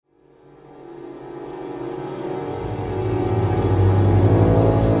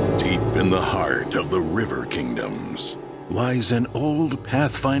the heart of the River Kingdoms lies an old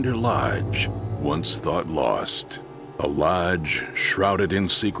Pathfinder lodge, once thought lost. A lodge shrouded in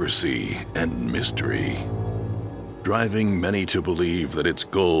secrecy and mystery, driving many to believe that its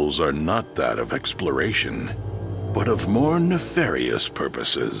goals are not that of exploration, but of more nefarious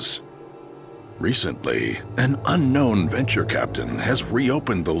purposes. Recently, an unknown venture captain has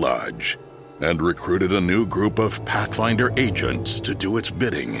reopened the lodge and recruited a new group of Pathfinder agents to do its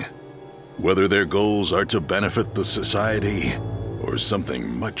bidding. Whether their goals are to benefit the society or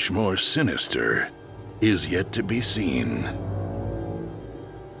something much more sinister is yet to be seen.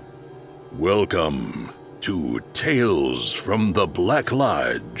 Welcome to Tales from the Black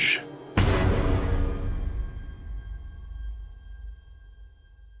Lodge.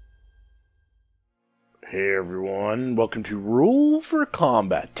 Hey everyone, welcome to Rule for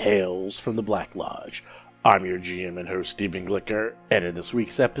Combat Tales from the Black Lodge. I'm your GM and host Stephen Glicker, and in this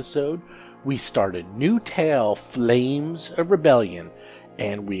week's episode, we start a new tale, Flames of Rebellion,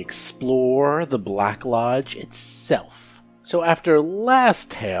 and we explore the Black Lodge itself. So after last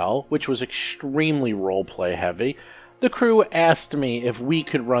tale, which was extremely roleplay heavy, the crew asked me if we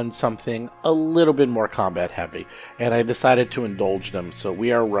could run something a little bit more combat heavy, and I decided to indulge them, so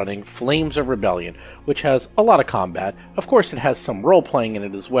we are running Flames of Rebellion, which has a lot of combat. Of course, it has some role-playing in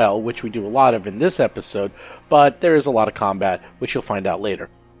it as well, which we do a lot of in this episode, but there is a lot of combat, which you'll find out later.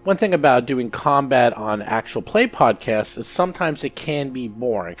 One thing about doing combat on actual play podcasts is sometimes it can be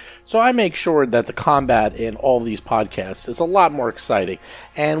boring. So I make sure that the combat in all of these podcasts is a lot more exciting.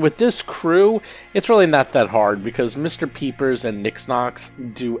 And with this crew, it's really not that hard because Mr. Peepers and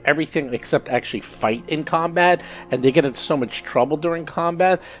Nixnox do everything except actually fight in combat, and they get into so much trouble during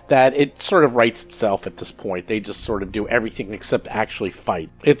combat that it sort of writes itself at this point. They just sort of do everything except actually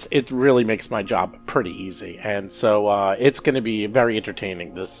fight. It really makes my job pretty easy, and so it's going to be very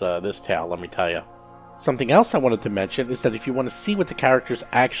entertaining this tale, let me tell you. Something else I wanted to mention is that if you want to see what the characters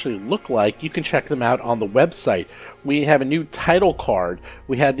actually look like, you can check them out on the website. We have a new title card.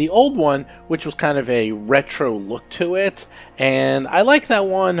 We had the old one, which was kind of a retro look to it, and I like that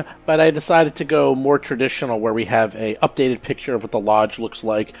one, but I decided to go more traditional where we have a updated picture of what the lodge looks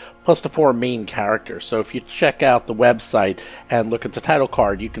like, plus the 4 main characters. So if you check out the website and look at the title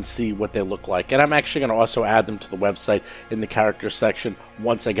card, you can see what they look like. And I'm actually going to also add them to the website in the characters section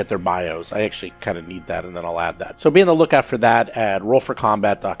once I get their bios. I actually kind of need that, and then I'll add that. So be on the lookout for that at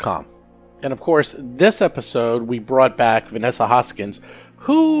rollforcombat.com. And of course, this episode, we brought back Vanessa Hoskins,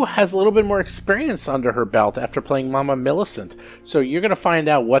 who has a little bit more experience under her belt after playing Mama Millicent. So you're going to find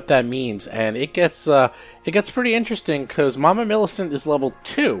out what that means, and it gets pretty interesting because Mama Millicent is level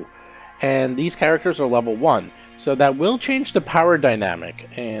 2, and these characters are level 1. So that will change the power dynamic,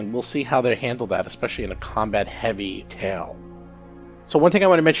 and we'll see how they handle that, especially in a combat-heavy tale. So one thing I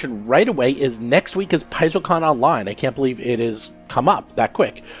want to mention right away is next week is PaizoCon Online. I can't believe it has come up that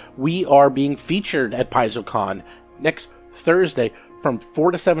quick. We are being featured at PaizoCon next Thursday from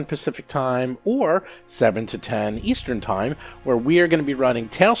 4 to 7 Pacific Time or 7 to 10 Eastern Time, where we are going to be running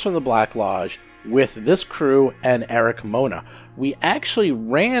Tales from the Black Lodge with this crew and Eric Mona. We actually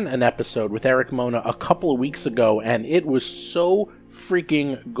ran an episode with Eric Mona a couple of weeks ago, and it was so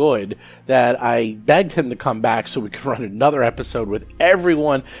freaking good that I begged him to come back so we could run another episode with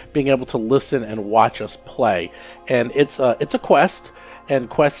everyone being able to listen and watch us play. And it's a quest, and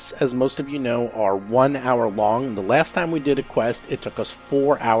quests, as most of you know, are 1 hour long. The last time we did a quest, it took us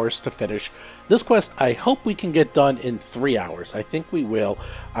 4 hours to finish. This quest, I hope we can get done in 3 hours. I think we will.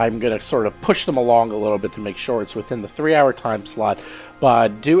 I'm going to sort of push them along a little bit to make sure it's within the 3-hour time slot.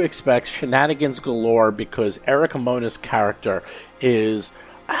 But do expect shenanigans galore because Eric Mona's character is...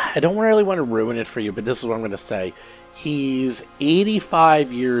 I don't really want to ruin it for you, but this is what I'm going to say. He's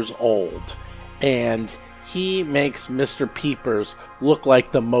 85 years old, and he makes Mr. Peepers look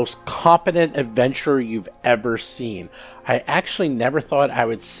like the most competent adventurer you've ever seen. I actually never thought I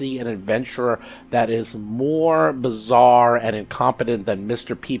would see an adventurer that is more bizarre and incompetent than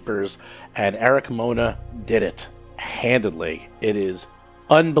Mr. Peepers, and Eric Mona did it handedly. It is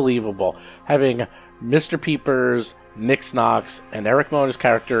unbelievable. Having Mr. Peepers, Nixnox, and Eric Mona's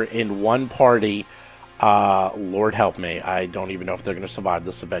character in one party, Lord help me, I don't even know if they're going to survive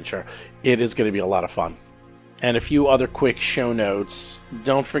this adventure. It is going to be a lot of fun. And a few other quick show notes.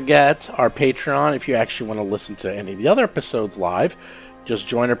 Don't forget our Patreon. If you actually want to listen to any of the other episodes live, just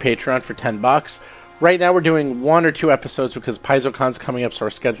join our Patreon for $10. Right now we're doing 1 or 2 episodes because PaizoCon's coming up, so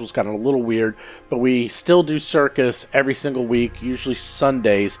our schedule's gotten a little weird. But we still do Circus every single week, usually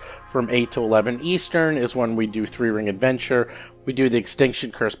Sundays from 8 to 11 Eastern is when we do 3 Ring Adventure. We do the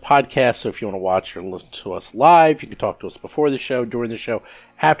Extinction Curse podcast, so if you want to watch or listen to us live, you can talk to us before the show, during the show,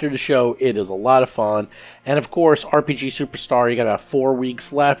 after the show. It is a lot of fun. And of course, RPG Superstar, you got about 4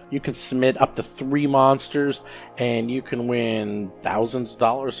 weeks left. You can submit up to 3 monsters, and you can win thousands of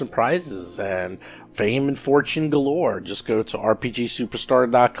dollars in prizes and fame and fortune galore. Just go to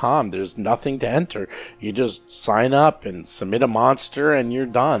rpgsuperstar.com. There's nothing to enter. You just sign up and submit a monster, and you're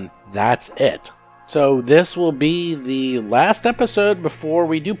done. That's it. So this will be the last episode before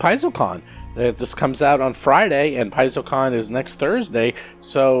we do PaizoCon. This comes out on Friday, and PaizoCon is next Thursday.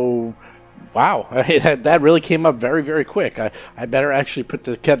 So, wow, that really came up very, very quick. I better actually put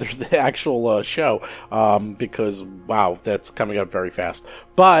together the actual show because, wow, that's coming up very fast.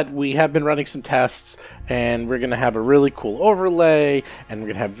 But we have been running some tests, and we're going to have a really cool overlay, and we're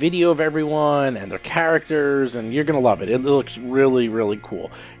going to have video of everyone and their characters, and you're going to love it. It looks really, really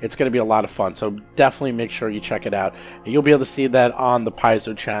cool. It's going to be a lot of fun, so definitely make sure you check it out. And you'll be able to see that on the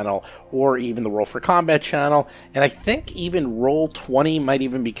Paizo channel or even the Roll for Combat channel, and I think even Roll20 might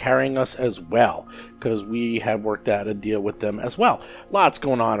even be carrying us as well, because we have worked out a deal with them as well. Lots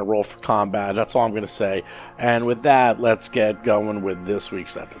going on at Roll for Combat, that's all I'm going to say. And with that, let's get going with this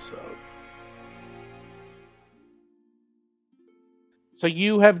week's episode. So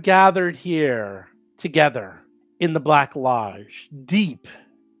you have gathered here together in the Black Lodge, deep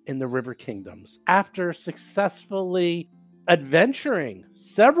in the River Kingdoms, after successfully adventuring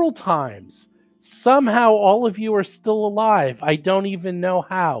several times. Somehow all of you are still alive. I don't even know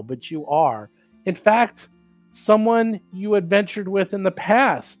how, but you are. In fact, someone you adventured with in the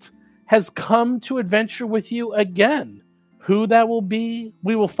past has come to adventure with you again. Who that will be,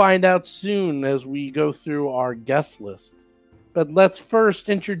 we will find out soon as we go through our guest list. But let's first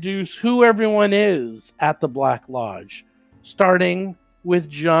introduce who everyone is at the Black Lodge, starting with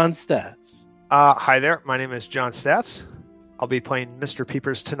John Stats. Hi there, my name is John Stats. I'll be playing Mr.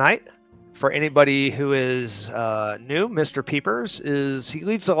 Peepers tonight. For anybody who is new, Mr. Peepers he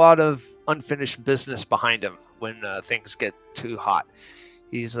leaves a lot of unfinished business behind him when things get too hot.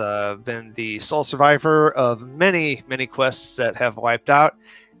 He's been the sole survivor of many, many quests that have wiped out,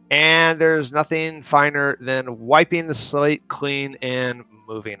 and there's nothing finer than wiping the slate clean and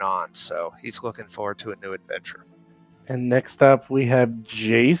moving on. So he's looking forward to a new adventure. And next up, we have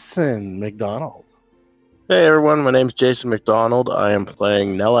Jason McDonald. Hey everyone, my name's Jason McDonald. I am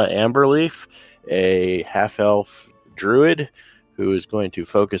playing Nella Amberleaf, a half-elf druid who is going to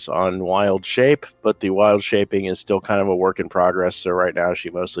focus on wild shape, but the wild shaping is still kind of a work in progress, so right now she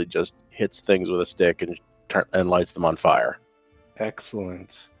mostly just hits things with a stick and lights them on fire.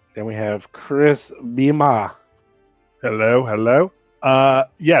 Excellent. Then we have Chris Bima. Hello.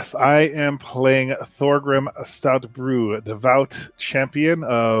 Yes, I am playing Thorgrim Stoutbrew, devout champion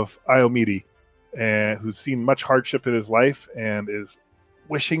of Iomidi, and who's seen much hardship in his life and is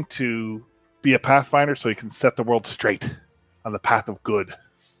wishing to be a pathfinder so he can set the world straight on the path of good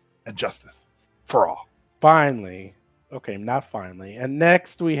and justice for all. Finally. Okay, not finally. And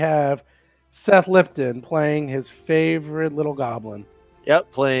next we have Seth Lipton playing his favorite little goblin.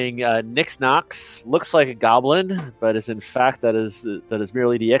 Yep, playing Nix Nox. Looks like a goblin, but is in fact that is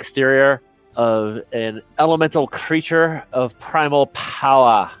merely the exterior of an elemental creature of primal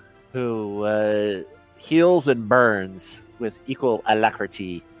power who heals and burns with equal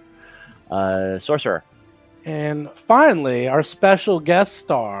alacrity. Sorcerer. And finally, our special guest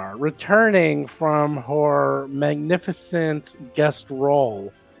star, returning from her magnificent guest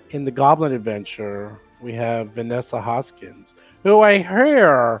role in the Goblin Adventure, we have Vanessa Hoskins, who I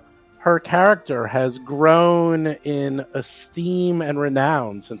hear her character has grown in esteem and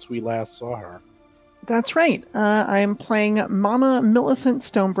renown since we last saw her. That's right. I'm playing Mama Millicent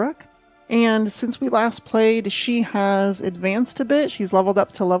Stonebrook, and since we last played, she has advanced a bit. She's leveled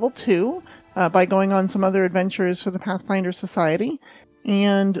up to level 2 by going on some other adventures for the Pathfinder Society,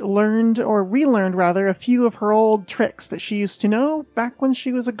 and relearned a few of her old tricks that she used to know back when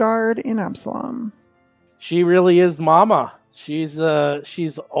she was a guard in Absalom. She really is Mama. She's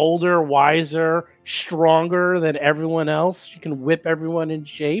older, wiser, stronger than everyone else. She can whip everyone in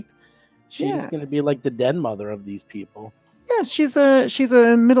shape. She's going to be like the den mother of these people. Yes, she's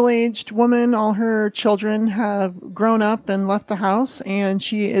a middle-aged woman. All her children have grown up and left the house, and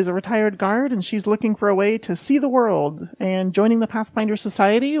she is a retired guard, and she's looking for a way to see the world. And joining the Pathfinder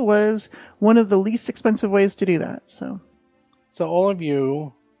Society was one of the least expensive ways to do that. So all of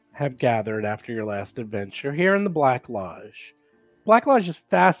you have gathered after your last adventure here in the Black Lodge. Black Lodge is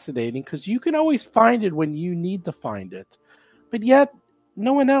fascinating because you can always find it when you need to find it, but yet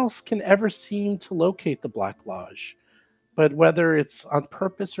no one else can ever seem to locate the Black Lodge. But whether it's on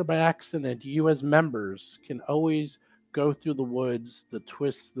purpose or by accident, you as members can always go through the woods, the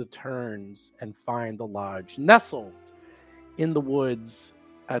twists, the turns, and find the lodge nestled in the woods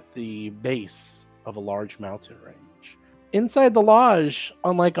at the base of a large mountain range. Inside the lodge,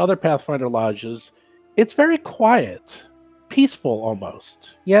 unlike other Pathfinder lodges, it's very quiet, peaceful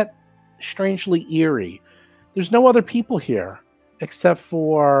almost, yet strangely eerie. There's no other people here except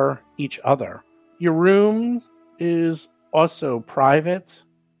for each other. Your room is also private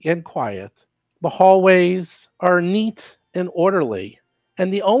and quiet. The hallways are neat and orderly,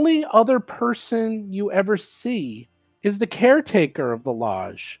 and the only other person you ever see is the caretaker of the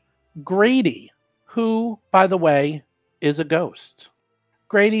lodge, Grady, who, by the way, is a ghost.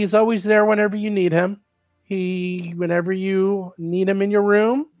 Grady is always there whenever you need him. Whenever you need him in your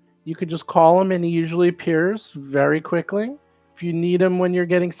room, you could just call him and he usually appears very quickly. If you need him when you're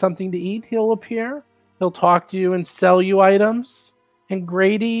getting something to eat, he'll appear. He'll talk to you and sell you items. And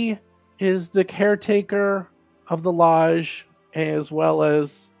Grady is the caretaker of the lodge as well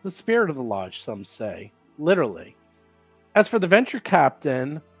as the spirit of the lodge, some say, literally. As for the venture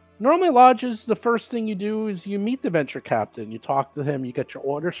captain, normally lodges, the first thing you do is you meet the venture captain. You talk to him, you get your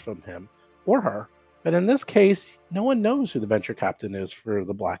orders from him or her. But in this case, no one knows who the venture captain is for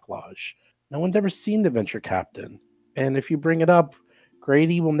the Black Lodge. No one's ever seen the venture captain. And if you bring it up,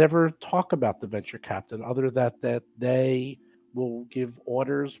 Grady will never talk about the venture captain other than that they will give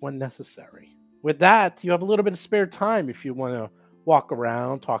orders when necessary. With that, you have a little bit of spare time if you want to walk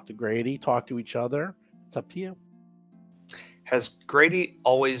around, talk to Grady, talk to each other. It's up to you. Has Grady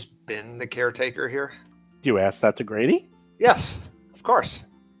always been the caretaker here? Do you ask that to Grady? Yes, of course.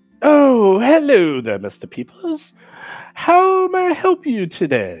 Oh, hello there, Mr. Peoples. How may I help you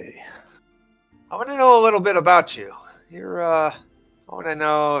today? I want to know a little bit about you. I want to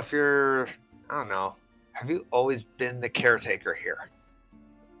know if you're, I don't know, have you always been the caretaker here?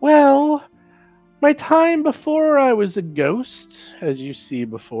 Well, my time before I was a ghost, as you see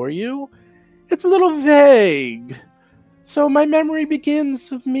before you, it's a little vague. So my memory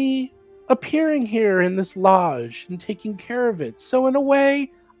begins of me appearing here in this lodge and taking care of it. So in a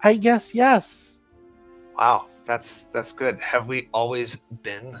way, I guess yes. Wow, that's good. Have we always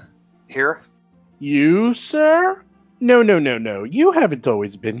been here? You, sir? No. You haven't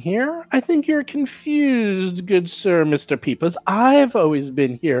always been here. I think you're confused, good sir, Mr. Peepers. I've always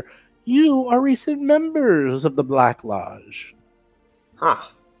been here. You are recent members of the Black Lodge. Huh.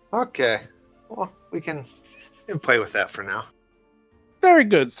 Okay. Well, we can play with that for now. Very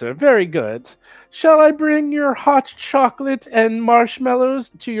good, sir. Very good. Shall I bring your hot chocolate and marshmallows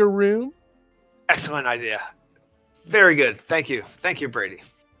to your room? Excellent idea. Very good. Thank you. Thank you, Brady.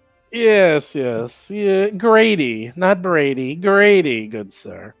 Yes. Yeah, Grady, not Brady. Grady, good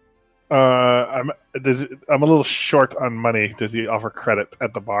sir. I'm a little short on money. Does he offer credit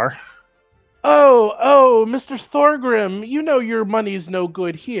at the bar? Oh, Mr. Thorgrim, you know your money's no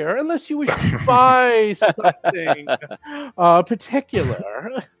good here unless you wish to buy something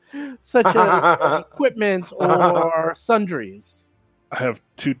particular, such as equipment or sundries. I have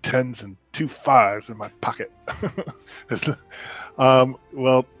 2 10s and 2 5s in my pocket.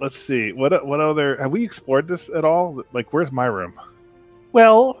 Well, let's see. What other... Have we explored this at all? Like, where's my room?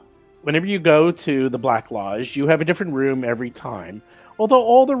 Well, whenever you go to the Black Lodge, you have a different room every time. Although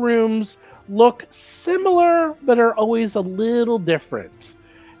all the rooms look similar, but are always a little different.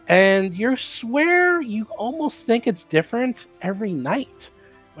 And you swear you almost think it's different every night.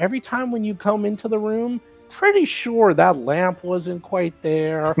 Every time when you come into the room, pretty sure that lamp wasn't quite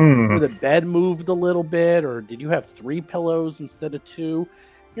there, or the bed moved a little bit, or did you have 3 pillows instead of 2?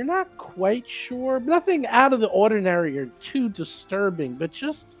 You're not quite sure. Nothing out of the ordinary or too disturbing, but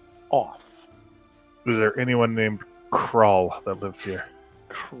just off. Is there anyone named Krull that lives here?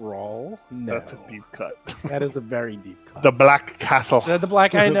 Krull? No. That's a deep cut. That is a very deep cut. The Black Castle. The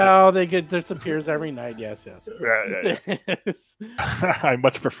Black, I know. Disappears every night. Yes. Yeah. I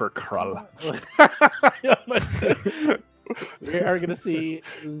much prefer Krull. We are going to see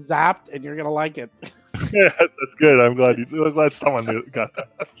Zapped, and you're going to like it. Yeah, that's good. I'm glad someone got that.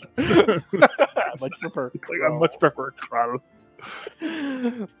 I much prefer Krull.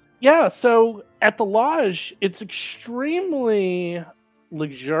 Yeah, so at the lodge, it's extremely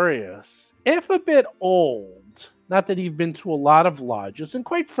luxurious, if a bit old. Not that you've been to a lot of lodges, and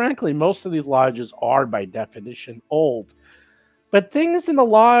quite frankly, most of these lodges are by definition old. But things in the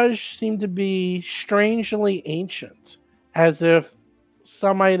lodge seem to be strangely ancient, as if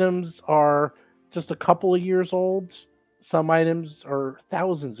some items are just a couple of years old, some items are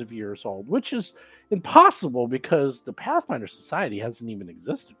thousands of years old, which is impossible because the Pathfinder Society hasn't even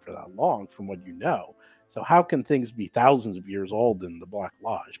existed for that long, from what you know. So how can things be thousands of years old in the Black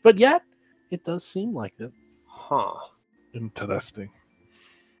Lodge? But yet, it does seem like it. Huh. Interesting.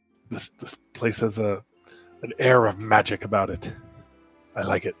 This place has an air of magic about it. I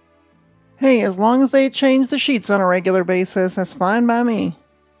like it. Hey, as long as they change the sheets on a regular basis, that's fine by me.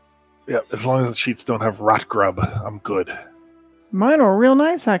 Yeah, as long as the sheets don't have rot grub, I'm good. Mine were real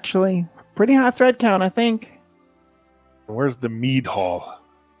nice, actually. Pretty high thread count, I think. Where's the mead hall?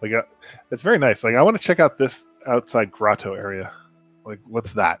 Like, it's very nice. Like, I want to check out this outside grotto area. Like,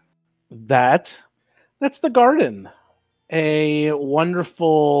 what's that? That's the garden. A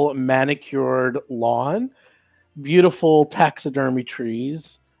wonderful manicured lawn, beautiful taxidermy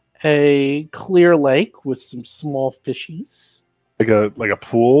trees, a clear lake with some small fishies. Like a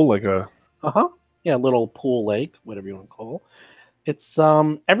pool, like a Yeah, little pool lake, whatever you want to call. It's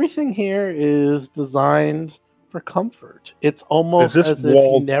everything here is designed for comfort. It's almost Is this as if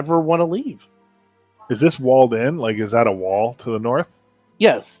you never want to leave. Is this walled in? Like, is that a wall to the north?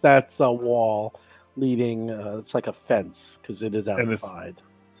 Yes, that's a wall leading. It's like a fence because it is outside.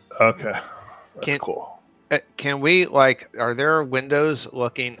 Okay, that's cool. Can we are there windows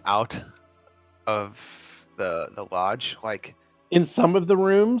looking out of the lodge? Like in some of the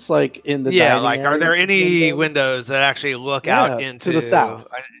rooms, like in the dining area, are there any windows that actually look out into the south?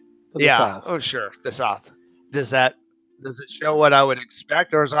 South. Oh sure, the south. Does it show what I would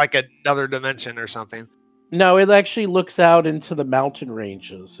expect, or is it like another dimension or something? No, it actually looks out into the mountain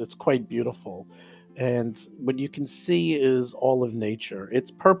ranges. It's quite beautiful. And what you can see is all of nature.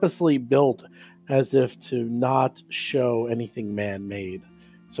 It's purposely built as if to not show anything man-made.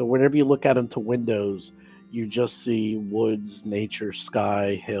 So whenever you look out into windows, you just see woods, nature,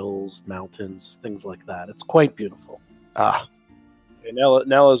 sky, hills, mountains, things like that. It's quite beautiful. Okay,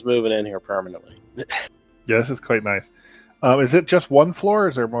 Nella's moving in here permanently. Yeah, this is quite nice. Is it just one floor, or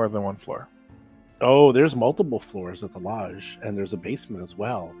is there more than one floor? Oh, there's multiple floors at the lodge, and there's a basement as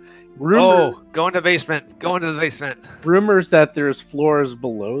well. Go into the basement. Go into the basement. Rumors that there's floors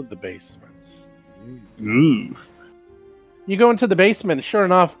below the basements. Ooh. You go into the basement, sure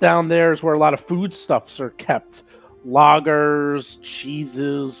enough, down there is where a lot of foodstuffs are kept. Lagers,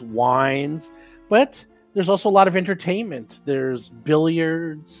 cheeses, wines. But there's also a lot of entertainment. There's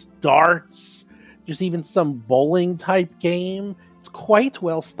billiards, darts. There's even some bowling-type game. It's quite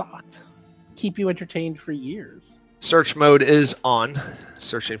well stocked. Keep you entertained for years. Search mode is on.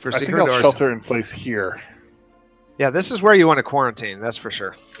 Searching for secret doors. I think I'll shelter in place here. Yeah, this is where you want to quarantine. That's for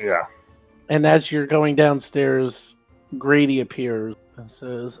sure. Yeah. And as you're going downstairs, Grady appears and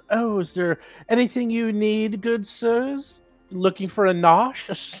says, "Oh, is there anything you need, good sirs? Looking for a nosh?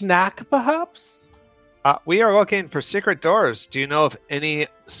 A snack, perhaps?" We are looking for secret doors. Do you know of any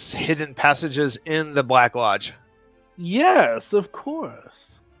hidden passages in the Black Lodge? Yes, of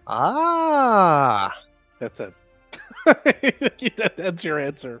course. That's it. That's your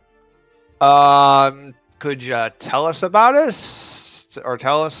answer. Could you tell us about it, or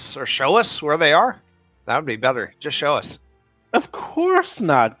tell us, or show us where they are? That would be better. Just show us. Of course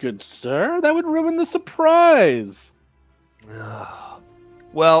not, good sir. That would ruin the surprise.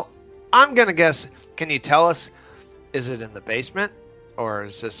 Well, I'm gonna guess. Can you tell us? Is it in the basement, or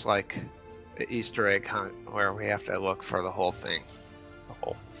is this like an Easter egg hunt where we have to look for the whole thing?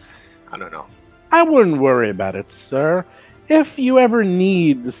 I don't know. I wouldn't worry about it, sir. If you ever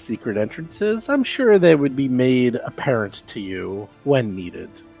need the secret entrances, I'm sure they would be made apparent to you when needed.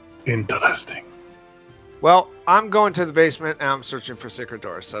 Interesting. Well, I'm going to the basement and I'm searching for secret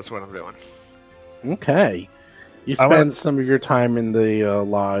doors. That's what I'm doing. Okay. You spend some of your time in the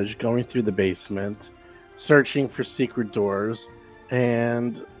lodge, going through the basement, searching for secret doors,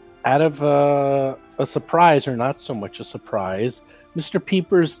 and out of a surprise, or not so much a surprise, Mr.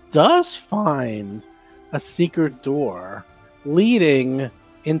 Peepers does find a secret door leading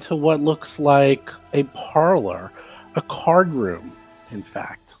into what looks like a parlor, a card room, in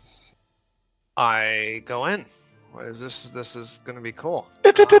fact. I go in. What is this? This is going to be cool.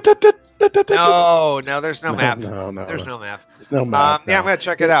 No, there's no map. No. There's no map. There's no map. Yeah, I'm going to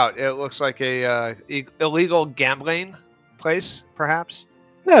check it out. It looks like a illegal gambling place, perhaps.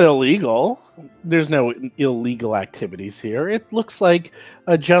 Not illegal. There's no illegal activities here. It looks like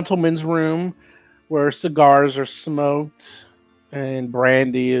a gentleman's room where cigars are smoked and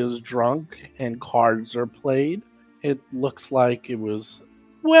brandy is drunk and cards are played. It looks like it was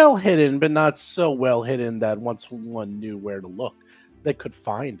well hidden, but not so well hidden that once one knew where to look, they could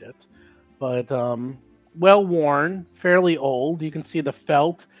find it. But well worn, fairly old. You can see the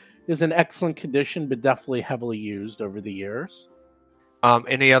felt is in excellent condition, but definitely heavily used over the years.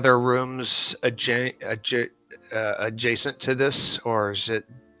 Any other rooms adjacent to this, or is it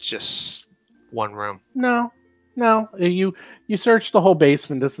just one room? No, No, you search the whole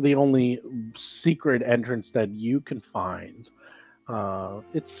basement. This is the only secret entrance that you can find.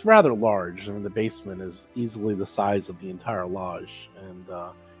 It's rather large. I mean, the basement is easily the size of the entire lodge, and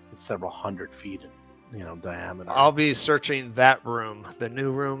it's several hundred feet in diameter. I'll be searching that room, the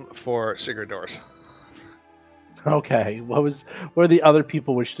new room, for secret doors. Okay, what do the other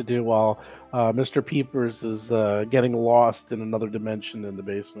people wish to do while Mr. Peepers is getting lost in another dimension in the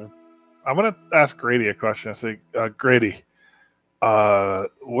basement? I'm going to ask Grady a question. I say, Grady,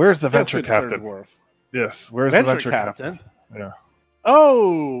 where's the venture captain? Yes, where's the venture captain? Yeah.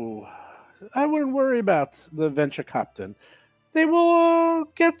 Oh, I wouldn't worry about the venture captain. They will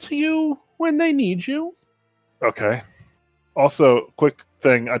get to you when they need you. Okay. Also, quick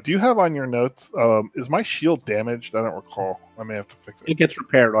thing. Do you have on your notes, is my shield damaged? I don't recall. I may have to fix it. It gets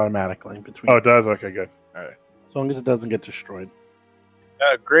repaired automatically. Oh, it does? Okay, good. All right. As long as it doesn't get destroyed.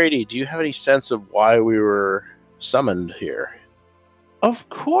 Grady, do you have any sense of why we were summoned here? Of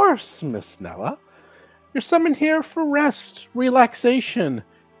course, Miss Nella. You're summoned here for rest, relaxation,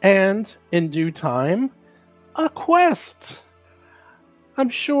 and, in due time, a quest. I'm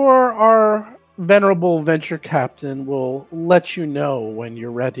sure our venerable venture captain will let you know when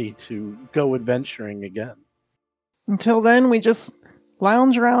you're ready to go adventuring again. Until then, we just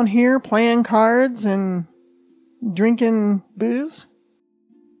lounge around here playing cards and drinking booze.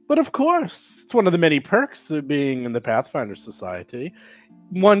 But of course, it's one of the many perks of being in the Pathfinder Society.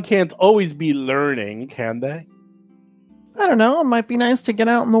 One can't always be learning, can they? I don't know. It might be nice to get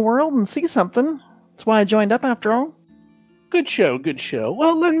out in the world and see something. That's why I joined up after all. Good show, good show.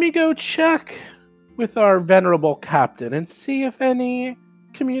 Well, let me go check with our venerable captain and see if any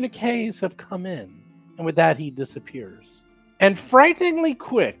communiques have come in. And with that, he disappears. And frighteningly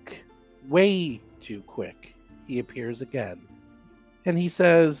quick, way too quick, he appears again. And he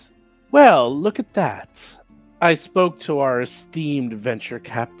says, well, look at that. I spoke to our esteemed venture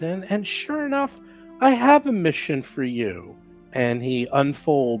captain, and sure enough, I have a mission for you. And he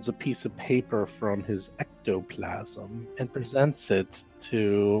unfolds a piece of paper from his ectoplasm and presents it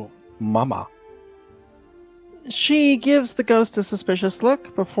to Mama. She gives the ghost a suspicious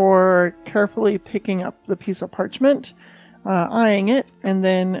look before carefully picking up the piece of parchment, eyeing it, and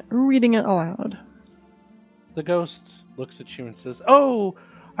then reading it aloud. The ghost looks at you and says, oh,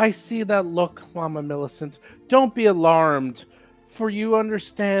 I see that look, Mama Millicent. Don't be alarmed, for you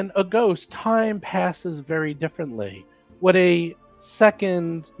understand, a ghost, time passes very differently. What a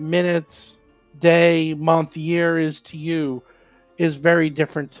second, minute, day, month, year is to you is very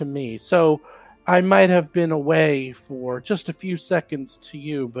different to me. So I might have been away for just a few seconds to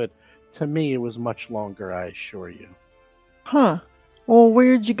you, but to me it was much longer, I assure you. Huh. Well,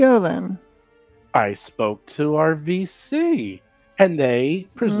 where'd you go then? I spoke to our VC, and they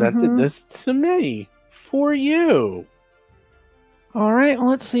presented this to me for you. All right,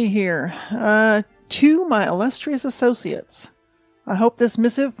 let's see here. To my illustrious associates, I hope this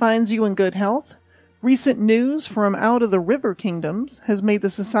missive finds you in good health. Recent news from out of the River Kingdoms has made the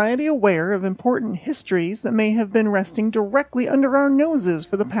Society aware of important histories that may have been resting directly under our noses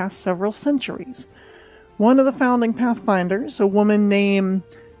for the past several centuries. One of the founding Pathfinders, a woman named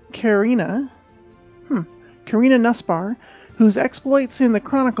Karina Nussbar, whose exploits in the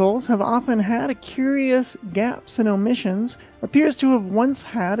Chronicles have often had curious gaps and omissions, appears to have once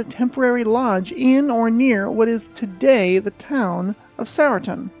had a temporary lodge in or near what is today the town of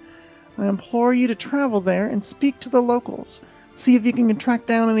Sourton. I implore you to travel there and speak to the locals. See if you can track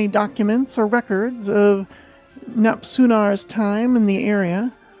down any documents or records of Napsunar's time in the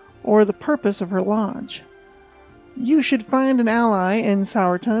area, or the purpose of her lodge. You should find an ally in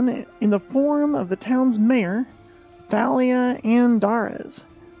Sourton in the form of the town's mayor, Thalia Andares.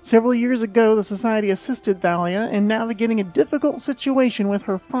 Several years ago, the Society assisted Thalia in navigating a difficult situation with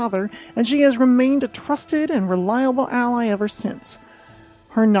her father, and she has remained a trusted and reliable ally ever since.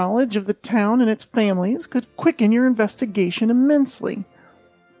 Her knowledge of the town and its families could quicken your investigation immensely.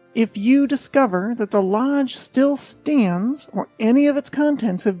 If you discover that the lodge still stands, or any of its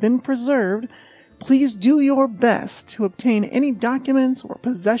contents have been preserved, please do your best to obtain any documents or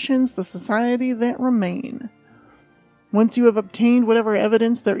possessions the Society that remain. Once you have obtained whatever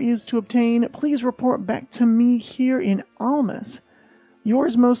evidence there is to obtain, please report back to me here in Almas.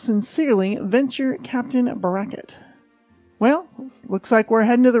 Yours most sincerely, Venture Captain Brackett. Well, looks like we're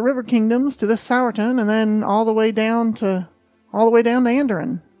heading to the River Kingdoms, to this Sourton, and then all the way down to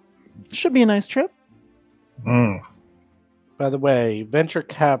Andoran. Should be a nice trip. By the way, Venture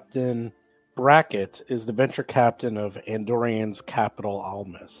Captain Brackett is the venture captain of Andorian's capital,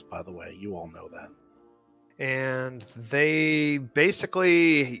 Almas, by the way. You all know that. and they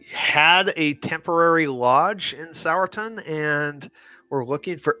basically had a temporary lodge in Sourton and were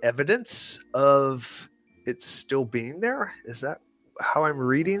looking for evidence of it still being there. Is that how I'm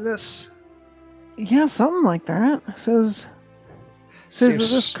reading this? Yeah, something like that. Says that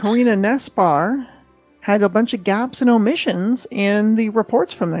Seems- this Karina Nespar had a bunch of gaps and omissions in the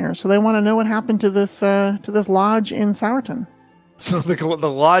reports from there, so they want to know what happened to this lodge in Sourton. So the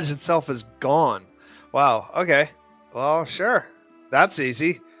lodge itself is gone. Wow. Okay. Well, sure. That's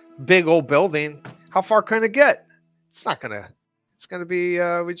easy. Big old building. How far can it get? It's not gonna. It's gonna be.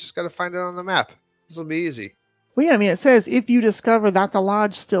 We just gotta find it on the map. This will be easy. Well, yeah, I mean, it says if you discover that the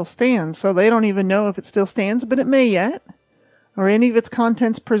lodge still stands, so they don't even know if it still stands, but it may yet. Or any of its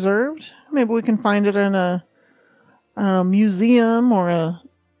contents preserved. Maybe we can find it in a museum or a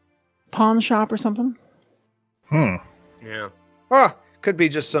pawn shop or something. Yeah. Well, could be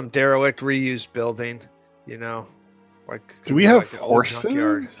just some derelict reused building. You know, like. Do could we be have like an old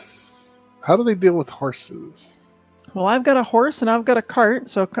junkyard. horses? How do they deal with horses? Well, I've got a horse and I've got a cart,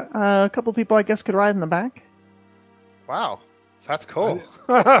 so a couple people, I guess, could ride in the back. Wow. That's cool.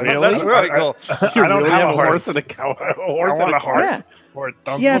 Really? That's really cool. I don't have a horse and a cow. I want a horse. Yeah. Or a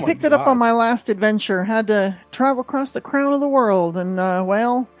donkey. Yeah, Oh I my picked it up God. on my last adventure. Had to travel across the crown of the world, and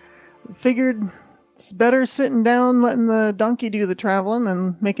well, figured it's better sitting down, letting the donkey do the traveling,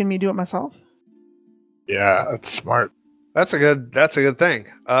 than making me do it myself. Yeah, that's smart. That's a good thing.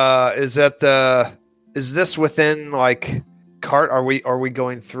 Is this within like cart? Are we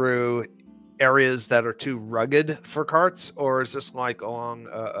going through areas that are too rugged for carts, or is this like along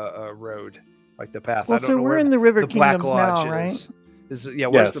a road, like the path? Well, I don't so know we're where in the River the Black Kingdoms Lodge now, right? is. Is it, yeah,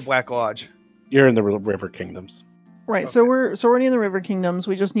 where's Yes. the Black Lodge? You're in the River Kingdoms. Right. So we're already in the River Kingdoms.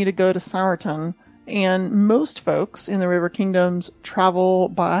 We just need to go to Sourton, and most folks in the River Kingdoms travel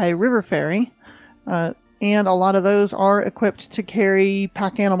by river ferry, and a lot of those are equipped to carry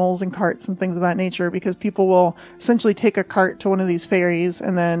pack animals and carts and things of that nature, because people will essentially take a cart to one of these ferries,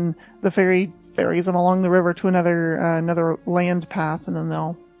 and then the ferry ferries them along the river to another land path, and then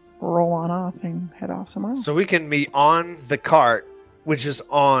they'll roll on off and head off somewhere else. So we can be on the cart, which is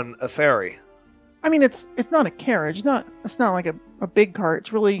on a ferry. I mean, it's not a carriage. It's not like a big cart.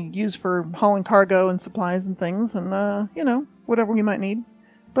 It's really used for hauling cargo and supplies and things, and whatever you might need.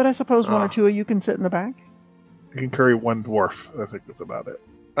 But I suppose one or two of you can sit in the back. You can carry one dwarf. I think that's about it.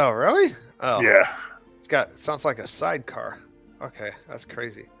 Oh, really? Oh, Yeah. It sounds like a sidecar. Okay, that's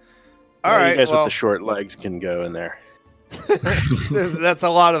crazy. All All right, right, you guys well, with the short legs can go in there. that's a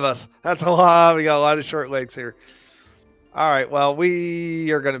lot of us. That's a lot. We got a lot of short legs here. All right. Well,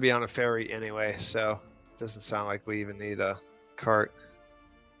 we are going to be on a ferry anyway, so it doesn't sound like we even need a cart.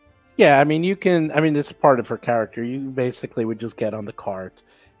 Yeah, I mean, it's part of her character. You basically would just get on the cart.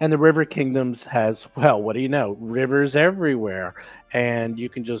 And the River Kingdoms has, well, what do you know? Rivers everywhere. And you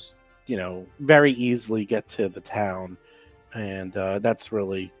can just, very easily get to the town. And that's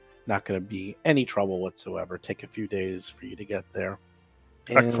really not going to be any trouble whatsoever. Take a few days for you to get there.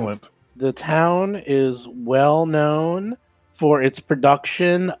 And Excellent. the town is well known for its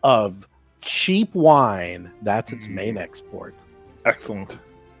production of cheap wine. That's its main export. Excellent.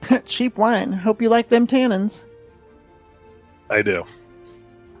 Cheap wine. Hope you like them tannins. I do.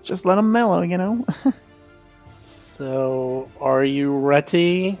 Just let them mellow, So, are you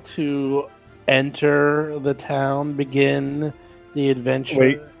ready to enter the town, begin the adventure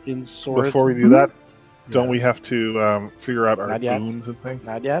Wait, in Sword? Before we do that, don't we have to figure out our Not yet. boons and things?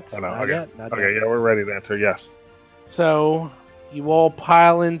 Not yet. Oh, no, Not okay. yet. Not Okay, yet. yeah, we're ready to enter. Yes. So, you all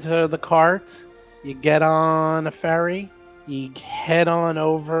pile into the cart. You get on a ferry. You head on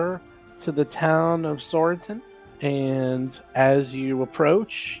over to the town of Soreton. And as you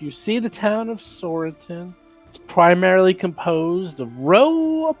approach, you see the town of Soreton. It's primarily composed of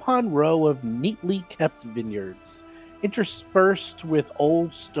row upon row of neatly kept vineyards, interspersed with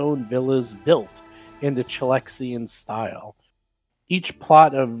old stone villas built in the Chilexian style. Each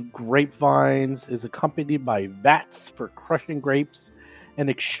plot of grapevines is accompanied by vats for crushing grapes and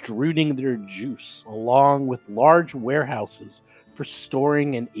extruding their juice, along with large warehouses for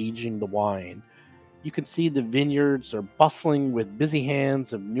storing and aging the wine. You can see the vineyards are bustling with busy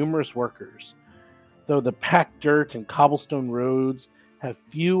hands of numerous workers, though the packed dirt and cobblestone roads have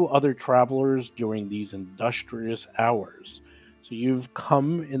few other travelers during these industrious hours. So you've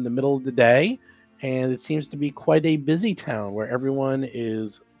come in the middle of the day, and it seems to be quite a busy town where everyone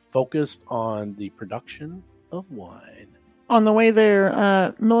is focused on the production of wine. On the way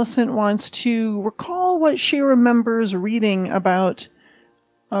there, Millicent wants to recall what she remembers reading about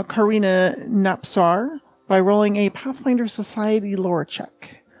Karina Napsar by rolling a Pathfinder Society lore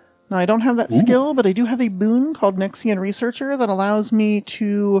check. Now, I don't have that skill, but I do have a boon called Nexian Researcher that allows me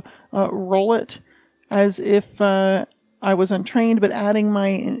to roll it as if I was untrained, but adding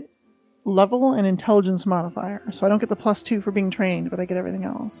my level and intelligence modifier. So I don't get the +2 for being trained, but I get everything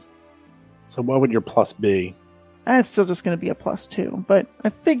else. So what would your plus be? It's still just going to be a +2, but I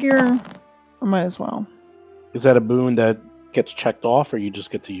figure I might as well. Is that a boon that gets checked off, or you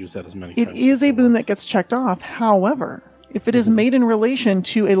just get to use that as many times? It is a boon that gets checked off. However, if it is made in relation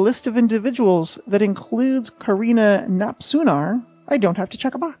to a list of individuals that includes Karina Napsunar, I don't have to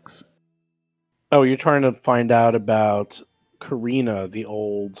check a box. Oh, you're trying to find out about Karina, the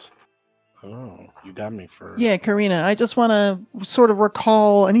old... Oh, you got me for... Yeah, Karina. I just want to sort of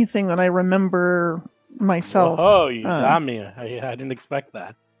recall anything that I remember myself. Oh, you got me. I didn't expect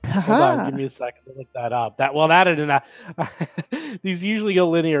that. Hold on, give me a second to look that up. That I didn't. These usually go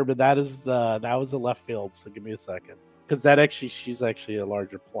linear, but that was a left field. So give me a second, because she's actually a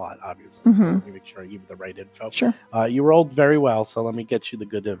larger plot, obviously. So let me make sure I give you the right info. Sure. You rolled very well, so let me get you the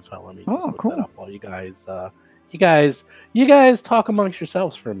good info. Let me just look cool. that up while you guys talk amongst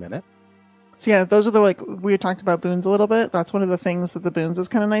yourselves for a minute. So yeah, those are we talked about boons a little bit. That's one of the things that the boons is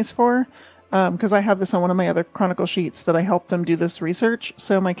kind of nice for. Because I have this on one of my other Chronicle sheets that I help them do this research.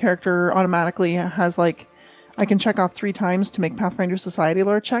 So my character automatically has I can check off 3 times to make Pathfinder Society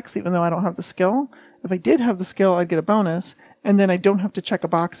lore checks, even though I don't have the skill. If I did have the skill, I'd get a bonus. And then I don't have to check a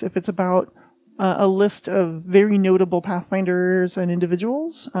box if it's about a list of very notable Pathfinders and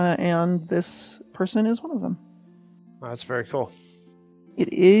individuals. And this person is one of them. Well, that's very cool.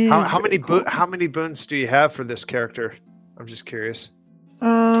 It is. How many boons do you have for this character? I'm just curious.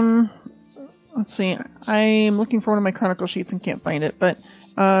 Let's see. I'm looking for one of my Chronicle sheets and can't find it, but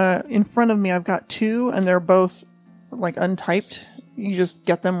in front of me I've got 2, and they're both untyped. You just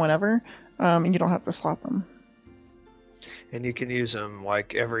get them whenever, and you don't have to slot them. And you can use them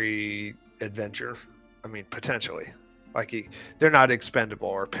every adventure. I mean, potentially. They're not expendable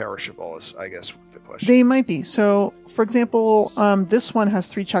or perishable is, I guess, the question. They might be. So, for example, this one has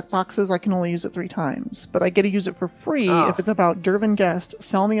 3 checkboxes. I can only use it 3 times, but I get to use it for free if it's about Dervin Guest,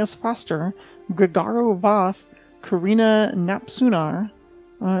 Selmius Foster, Gregaro Voth, Karina Napsunar.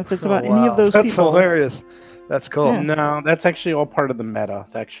 If it's about any of those people. That's hilarious. That's cool. Yeah. No, that's actually all part of the meta.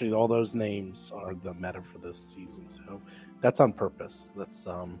 Actually, all those names are the meta for this season, so that's on purpose. That's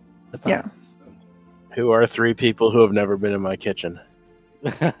on purpose. Who are 3 people who have never been in my kitchen?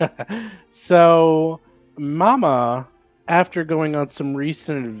 So, Mama, after going on some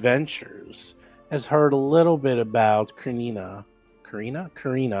recent adventures, has heard a little bit about Karina,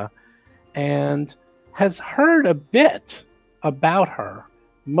 and has heard a bit about her.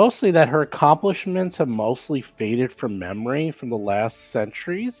 Mostly that her accomplishments have mostly faded from memory from the last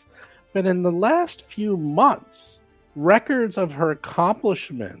centuries, but in the last few months, records of her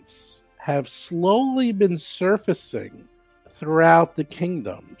accomplishments have slowly been surfacing throughout the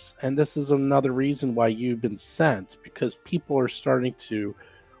kingdoms. And this is another reason why you've been sent, because people are starting to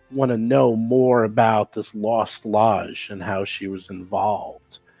want to know more about this Lost Lodge and how she was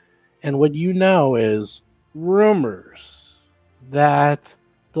involved. And what you know is rumors that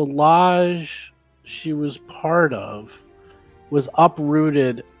the lodge she was part of was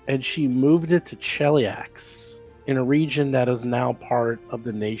uprooted and she moved it to Cheliax, in a region that is now part of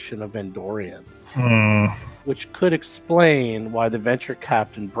the nation of Endorian. Which could explain why the venture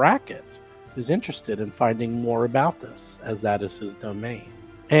captain Brackett is interested in finding more about this, as that is his domain.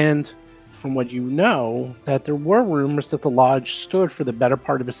 And from what you know, that there were rumors that the lodge stood for the better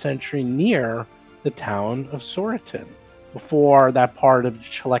part of a century near the town of Soriton, before that part of the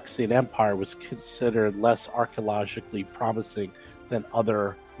Chalexian Empire was considered less archaeologically promising than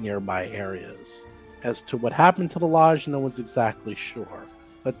other nearby areas. As to what happened to the lodge, no one's exactly sure.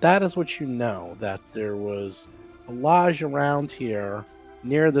 But that is what you know, that there was a lodge around here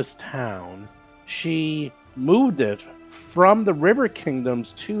near this town. She moved it from the River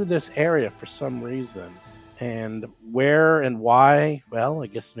Kingdoms to this area for some reason. And where and why, well, I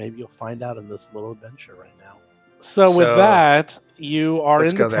guess maybe you'll find out in this little adventure right now. So with that, you are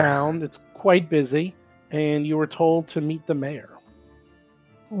in the town. It's quite busy, and you were told to meet the mayor.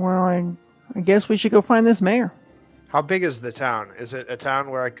 Well, I guess we should go find this mayor. How big is the town? Is it a town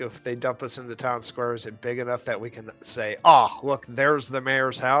where if they dump us in the town square, is it big enough that we can say, oh, look, there's the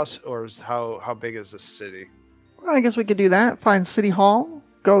mayor's house? Or is how big is this city? Well, I guess we could do that. Find City Hall.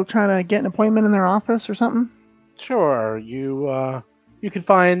 Go try to get an appointment in their office or something. Sure. You could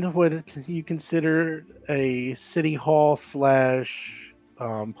find what you consider a City Hall /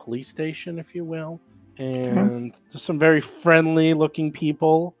 police station, if you will. And there's some very friendly looking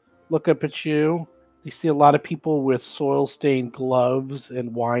people look up at you. You see a lot of people with soil-stained gloves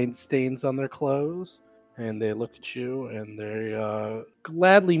and wine stains on their clothes, and they look at you and they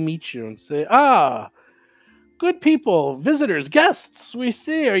gladly meet you and say, good people, visitors, guests, we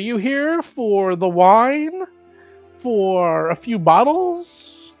see. Are you here for the wine? For a few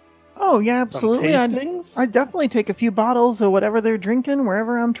bottles? Oh, yeah, absolutely. Some tastings? I'd definitely take a few bottles of whatever they're drinking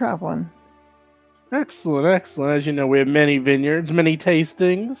wherever I'm traveling. Excellent, excellent. As you know, we have many vineyards, many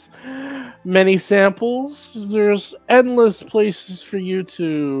tastings, many samples. There's endless places for you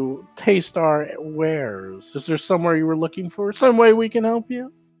to taste our wares. Is there somewhere you were looking for? Some way we can help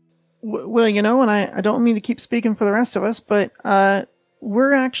you? Well, and I don't mean to keep speaking for the rest of us, but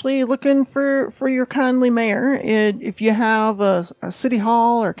we're actually looking for your kindly mayor. If you have a city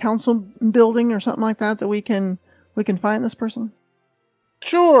hall or council building or something like that we can find this person.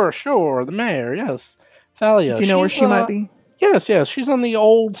 Sure. The mayor, yes. Thalia. Do you know where she might be? Yes. She's on the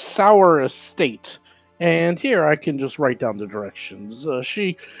old Sour Estate. And here I can just write down the directions.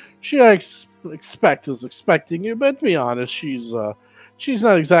 She I expect is expecting you, but to be honest, she's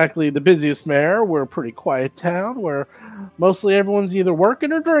not exactly the busiest mayor. We're a pretty quiet town where mostly everyone's either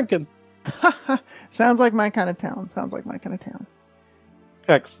working or drinking. Sounds like my kind of town.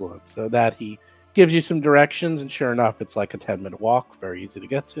 Excellent. So that he gives you some directions, and sure enough, it's like a 10-minute walk. Very easy to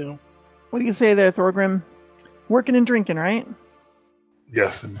get to. What do you say there, Thorgrim? Working and drinking, right?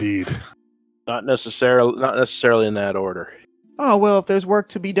 Yes, indeed. Not necessarily in that order. Oh, well, if there's work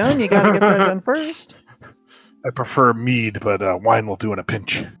to be done, you gotta get that done first. I prefer mead, but wine will do in a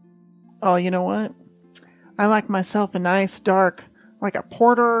pinch. Oh, you know what? I like myself a nice dark, like a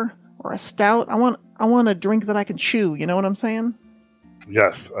porter or a stout. I want a drink that I can chew. You know what I'm saying?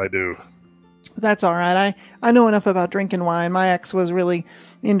 Yes, I do. But that's all right. I know enough about drinking wine. My ex was really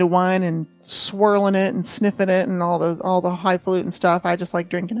into wine and swirling it and sniffing it and all the highfalutin stuff. I just like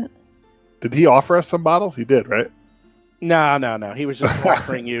drinking it. Did he offer us some bottles? He did, right? No. He was just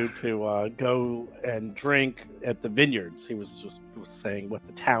offering you to go and drink at the vineyards. He was just saying what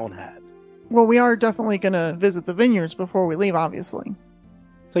the town had. Well, we are definitely going to visit the vineyards before we leave, obviously.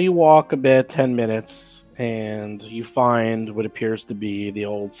 So you walk a bit, 10 minutes, and you find what appears to be the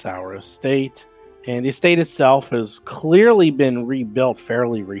old Sour Estate. And the estate itself has clearly been rebuilt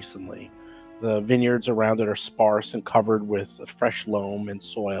fairly recently. The vineyards around it are sparse and covered with fresh loam and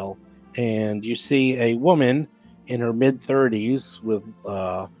soil. And you see a woman in her mid-30s with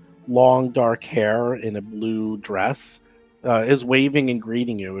long dark hair in a blue dress is waving and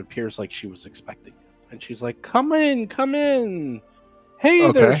greeting you. It appears like she was expecting you. And she's like, come in. Hey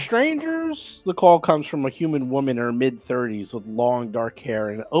Okay. there, strangers. The call comes from a human woman in her mid-30s with long dark hair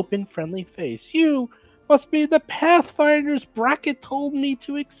and an open, friendly face. You must be the Pathfinders Bracket told me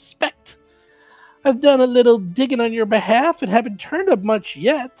to expect. I've done a little digging on your behalf and haven't turned up much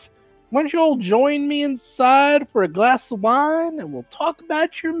yet. Why don't you all join me inside for a glass of wine and we'll talk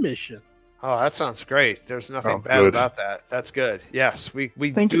about your mission. Oh, that sounds great. There's nothing Sounds bad good. about that. That's good. Yes, we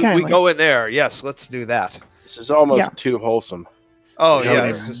Thank you kindly. go in there. Yes, let's do that. This is almost Yeah. too wholesome. Oh Yeah. yeah,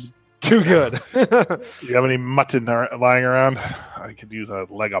 it's just too good. Do you have any mutton lying around? I could use a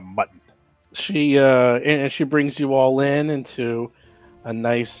leg of mutton. She brings you all into a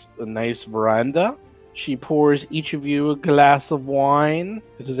nice veranda. She pours each of you a glass of wine.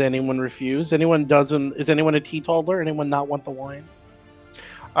 Does anyone refuse? Is anyone a teetotaler? Anyone not want the wine?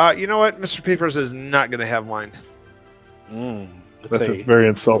 You know what? Mr. Peepers is not going to have wine. It's very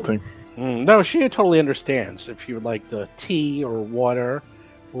insulting. No, she totally understands. If you would like the tea or water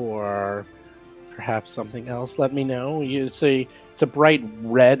or perhaps something else, let me know. It's a bright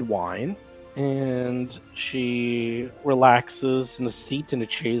red wine, and she relaxes in a seat in a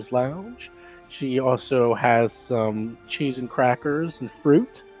chaise lounge. She also has some cheese and crackers and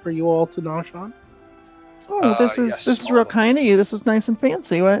fruit for you all to nosh on. Oh, this is real kind of you. This is nice and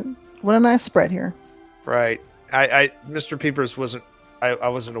fancy. What a nice spread here. Right. I Mr. Peepers wasn't. I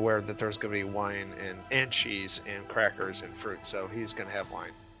wasn't aware that there was going to be wine and cheese and crackers and fruit. So he's going to have wine.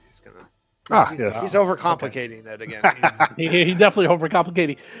 He's going to. Yes. He's overcomplicating it again. He definitely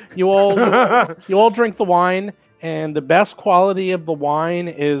overcomplicating. You all drink the wine, and the best quality of the wine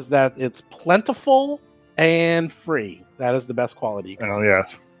is that it's plentiful and free. That is the best quality. Oh,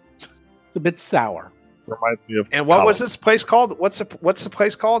 yes. It's a bit sour. Reminds me of. And what was college. this place called? What's the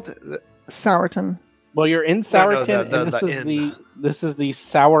place called? Sourton. Well, you're in Sourton, and this is the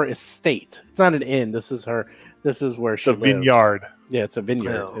Sour Estate. It's not an inn. This is where she The lives. vineyard. Yeah, it's a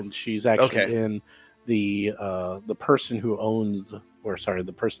vineyard, Oh. and she's actually Okay. in the person who owns,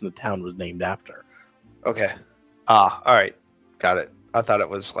 the person the town was named after. Okay. All right. Got it. I thought it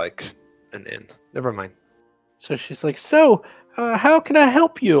was like an inn. Never mind. So she's like, so How can I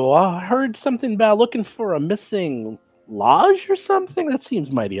help you? I heard something about looking for a missing lodge or something. That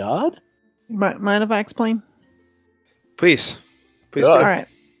seems mighty odd. Mind if I explain? Please Go do. All right.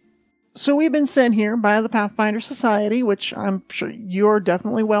 So we've been sent here by the Pathfinder Society, which I'm sure you're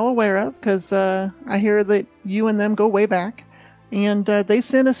definitely well aware of, because I hear that you and them go way back. And they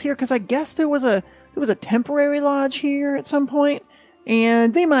sent us here because I guess there was a temporary lodge here at some point,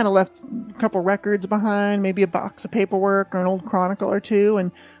 and they might have left a couple records behind, maybe a box of paperwork or an old chronicle or two,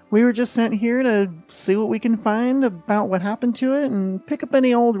 and we were just sent here to see what we can find about what happened to it and pick up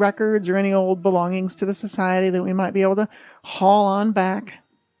any old records or any old belongings to the society that we might be able to haul on back.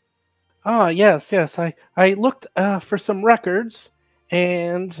 Ah, yes. I looked for some records,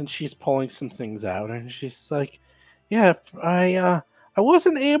 and she's pulling some things out, and she's like, "Yeah, I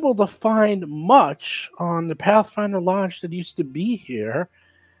wasn't able to find much on the Pathfinder Lodge that used to be here.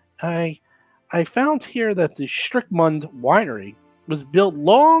 I found here that the Strickmund Winery was built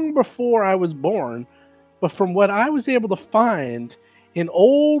long before I was born, but from what I was able to find in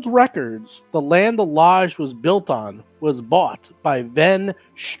old records, the land the lodge was built on was bought by Ven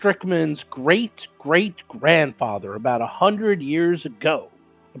Strickmund's great-great-grandfather about 100 years ago.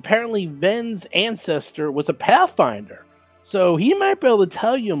 Apparently, Ven's ancestor was a pathfinder, so he might be able to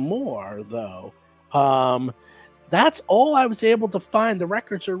tell you more, though. That's all I was able to find. The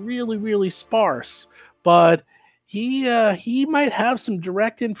records are really, really sparse, but he might have some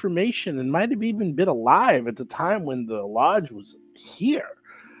direct information and might have even been alive at the time when the lodge was here.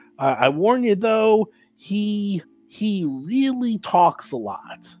 I warn you, though, he really talks a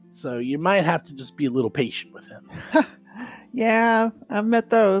lot, so you might have to just be a little patient with him." Yeah, I've met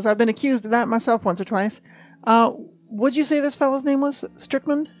those. I've been accused of that myself once or twice. Would you say this fellow's name was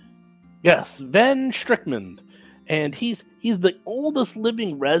Strickmund? Yes, Ven Strickmund, and he's the oldest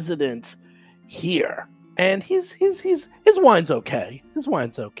living resident here, and his wine's okay. His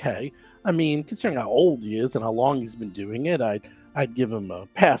wine's okay. I mean, considering how old he is and how long he's been doing it, I'd give him a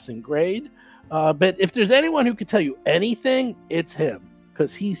passing grade. But if there's anyone who could tell you anything, it's him,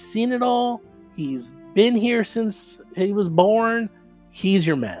 because he's seen it all. He's been here since he was born. He's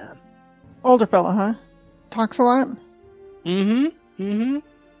your man. Older fellow, huh? Talks a lot? Mm-hmm.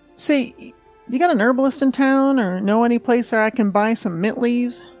 See, you got an herbalist in town, or know any place where I can buy some mint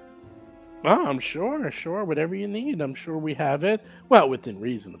leaves? Oh, I'm sure. Whatever you need, I'm sure we have it. Well, within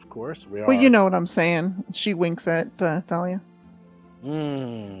reason, of course. Well, you know what I'm saying. She winks at Thalia.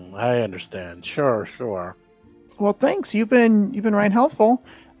 I understand. Sure. Well, thanks. You've been right helpful.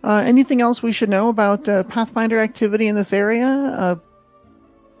 Anything else we should know about Pathfinder activity in this area?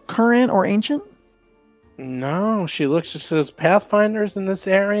 Current or ancient? No, she looks and says, Pathfinders in this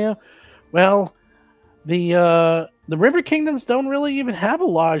area? Well, the River Kingdoms don't really even have a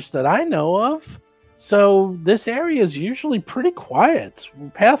lodge that I know of. So this area is usually pretty quiet.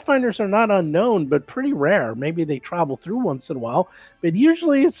 Pathfinders are not unknown, but pretty rare. Maybe they travel through once in a while, but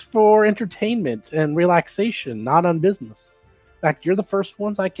usually it's for entertainment and relaxation, not on business. In fact, you're the first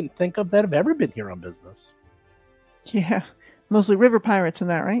ones I can think of that have ever been here on business. Yeah, mostly river pirates in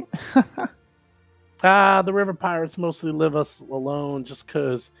that, right? The river pirates mostly leave us alone just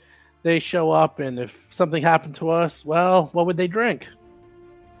because they show up, and if something happened to us, well, what would they drink?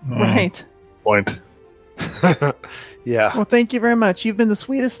 Right. Point. Yeah. Well, thank you very much. You've been the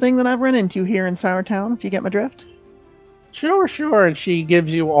sweetest thing that I've run into here in Sourtown, if you get my drift. Sure. And she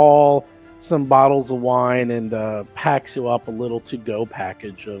gives you all some bottles of wine and packs you up a little to-go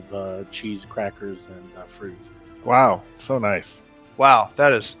package of cheese, crackers, and fruit. Wow, so nice. Wow,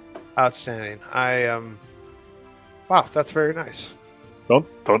 that is outstanding. Wow, that's very nice.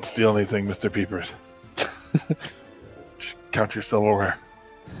 Don't steal anything, Mr. Peepers. Just count your silverware.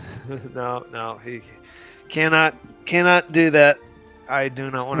 No, he cannot do that. I do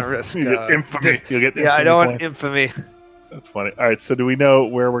not want to risk You get infamy. You'll get infamy. Yeah, I don't want point. infamy. That's funny. All right, so do we know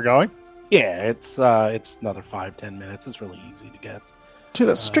where we're going? Yeah, it's another 5-10 minutes. It's really easy to get. To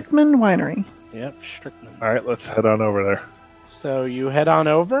the Strickmund Winery. Yep, Strickmund. All right, let's head on over there. So you head on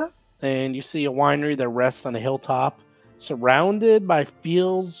over, and you see a winery that rests on a hilltop, surrounded by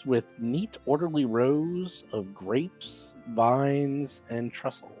fields with neat, orderly rows of grapes, vines, and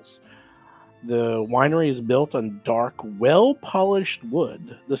trestles. The winery is built on dark, well-polished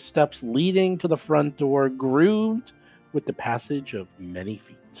wood, the steps leading to the front door grooved with the passage of many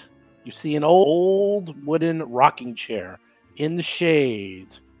feet. You see an old wooden rocking chair in the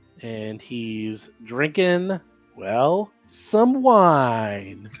shade, and he's drinking, well, some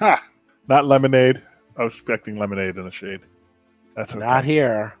wine. Ha! Not lemonade. I was expecting lemonade in the shade. That's okay. Not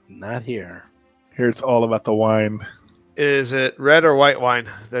here. Here it's all about the wine. Is it red or white wine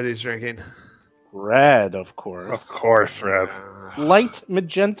that he's drinking? Red, of course. Of course, Red. Light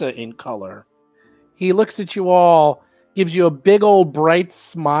magenta in color. He looks at you all, gives you a big old bright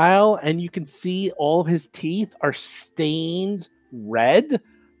smile, and you can see all of his teeth are stained red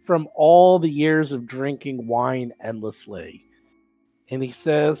from all the years of drinking wine endlessly. And he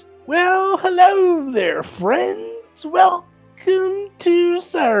says, "Well, hello there, friends. Welcome to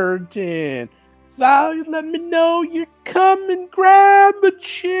Sarton. Thought you'd let me know you come and grab a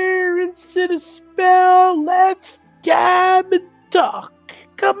chair and sit a spell. Let's gab and talk.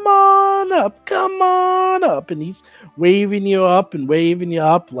 Come on up." And he's waving you up,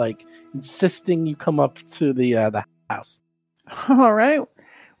 like insisting you come up to the house. All right.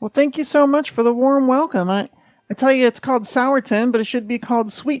 Well, thank you so much for the warm welcome. I tell you, it's called Sourton, but it should be called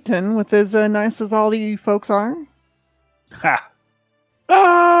Sweeton, with as nice as all you folks are. Ha!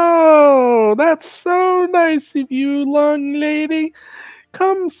 Oh, that's so nice of you, young lady.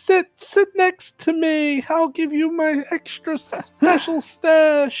 Come sit next to me. I'll give you my extra special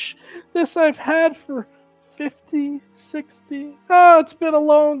stash. This I've had for 50, 60. Oh, it's been a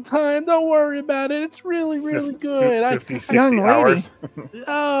long time. Don't worry about it. It's really, really good. 50, 60 Young lady.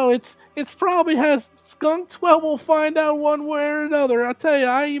 hours. It's probably has skunk. Well, we'll find out one way or another. I'll tell you,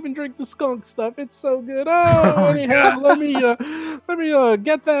 I even drink the skunk stuff. It's so good. Oh, anyhow, let me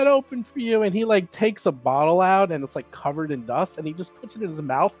get that open for you. And he like takes a bottle out, and it's like covered in dust, and he just puts it in his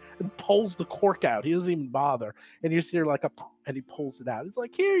mouth and pulls the cork out. He doesn't even bother. And you hear like and he pulls it out. It's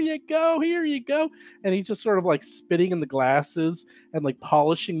like, here you go. And he's just sort of like spitting in the glasses and like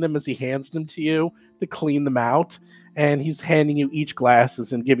polishing them as he hands them to you to clean them out. And he's handing you each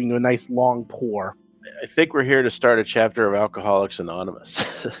glasses and giving you a nice long pour. I think we're here to start a chapter of Alcoholics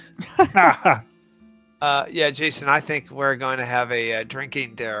Anonymous. Yeah, Jason, I think we're going to have a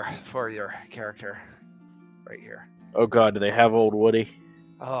drinking dare for your character right here. Oh, God, do they have old Woody?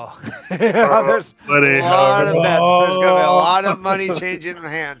 Oh, there's Woody, a lot of bets. There's going to be a lot of money changing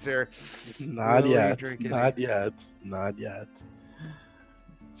hands here. Not Really yet. drinking Not yet.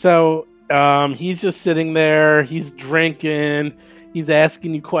 So he's just sitting there. He's drinking. He's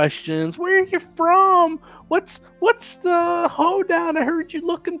asking you questions. Where are you from? What's the hoedown? I heard you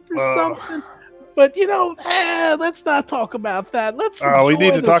looking for something. But let's not talk about that. Let's. We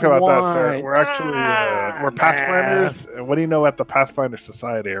need to enjoy talk this about that, wine. sir. We're actually we're Pathfinders. What do you know at the Pathfinder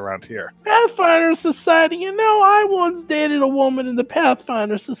Society around here? Pathfinder Society. I once dated a woman in the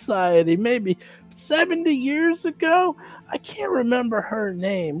Pathfinder Society, maybe 70 years ago. I can't remember her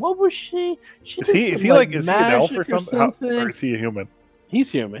name. What was she? Is he an elf or something? Or is he a human? He's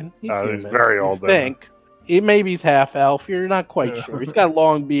human. He's very old. I think. Maybe he's half elf. You're not quite sure. He's got a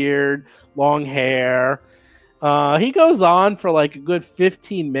long beard, long hair. He goes on for like a good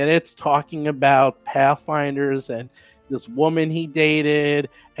 15 minutes talking about Pathfinders and this woman he dated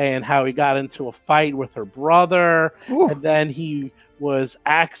and how he got into a fight with her brother. Ooh. And then he was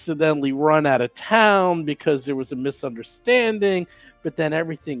accidentally run out of town because there was a misunderstanding, but then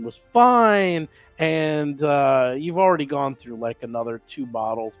everything was fine. And you've already gone through like another 2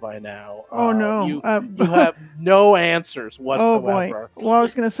 bottles by now. Oh, no. You have no answers whatsoever. Oh, boy. Well, I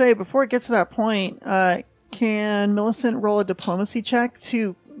was going to say, before it gets to that point, can Millicent roll a diplomacy check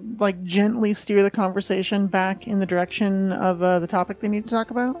to like gently steer the conversation back in the direction of the topic they need to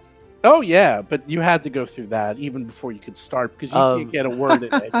talk about? Oh, yeah, but you had to go through that even before you could start because you can't get a word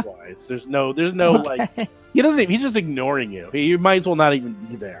in edgewise. There's no okay. like, he's just ignoring you. You might as well not even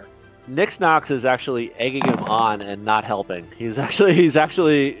be there. Nixnox is actually egging him on and not helping. He's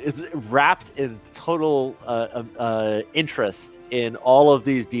actually wrapped in total interest in all of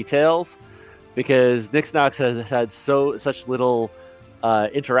these details because Nixnox has had such little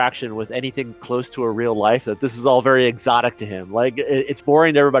interaction with anything close to a real life that this is all very exotic to him. Like it's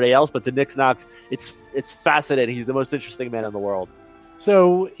boring to everybody else, but to Nixnox, it's fascinating. He's the most interesting man in the world.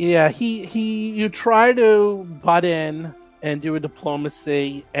 So yeah, you try to butt in and do a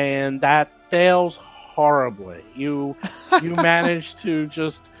diplomacy, and that fails horribly. You manage to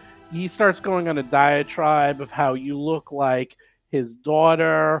he starts going on a diatribe of how you look like his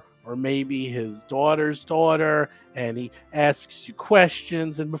daughter or maybe his daughter's daughter, and he asks you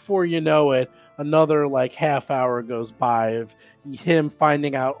questions, and before you know it, another like half hour goes by of him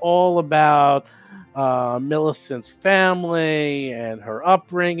finding out all about Millicent's family and her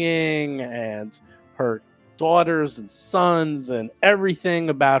upbringing and her daughters and sons and everything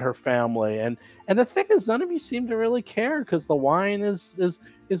about her family. And the thing is, none of you seem to really care because the wine is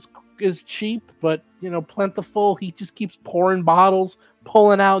cheap, but plentiful. He just keeps pouring bottles,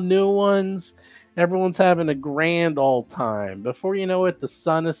 pulling out new ones. Everyone's having a grand old time. Before you know it, the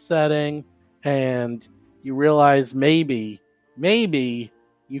sun is setting, and you realize maybe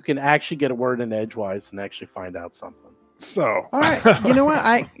You can actually get a word in edgewise and actually find out something. So, All right. You know what?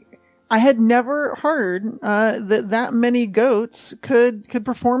 I had never heard that many goats could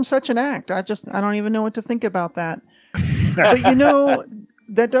perform such an act. I don't even know what to think about that. But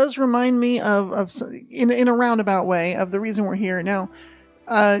that does remind me of in a roundabout way of the reason we're here now.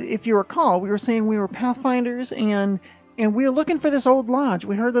 If you recall, we were saying we were pathfinders and we were looking for this old lodge.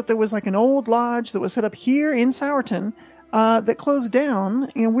 We heard that there was like an old lodge that was set up here in Sourton that closed down,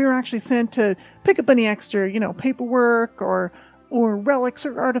 and we were actually sent to pick up any extra, paperwork or relics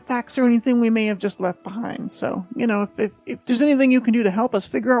or artifacts or anything we may have just left behind. So, if there's anything you can do to help us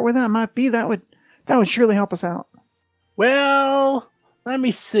figure out where that might be, that would surely help us out. Well, let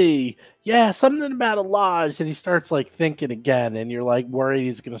me see. Yeah, something about a lodge, and he starts thinking again, and you're worried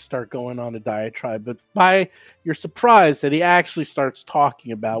he's going to start going on a diatribe. But you're surprised that he actually starts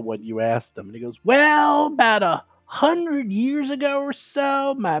talking about what you asked him. And he goes, well, about 100 years ago or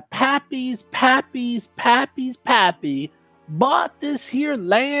so, my pappy's pappy bought this here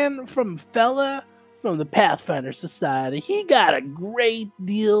land from a fella from the Pathfinder Society. He got a great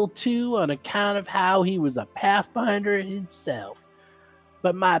deal, too, on account of how he was a Pathfinder himself.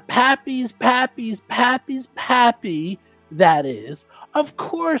 But my pappy's pappy, that is, of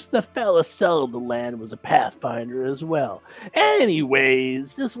course the fella selling the land was a Pathfinder as well.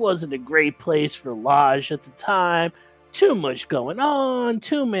 Anyways, this wasn't a great place for lodge at the time. Too much going on,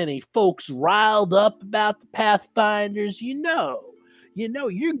 too many folks riled up about the Pathfinders.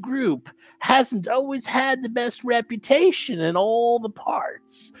 Your group hasn't always had the best reputation in all the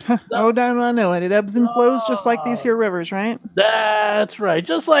parts. Oh, I know it. It ebbs and flows just like these here rivers, right? That's right.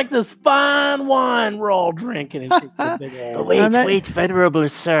 Just like this fine wine we're all drinking. Wait, venerable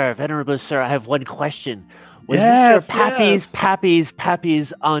sir, I have one question. Was this your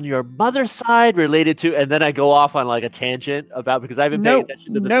pappies on your mother's side related to? And then I go off on a tangent about, because I've been paying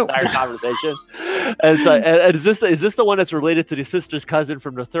attention to this entire conversation. And so, and is this the one that's related to the sister's cousin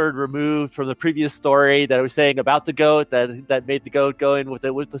from the third removed from the previous story that I was saying about the goat that made the goat go in with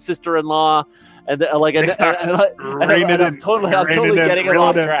the sister-in-law? And I'm totally getting it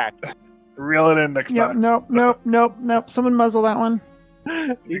off track. Reel it in next time. Nope. Someone muzzle that one.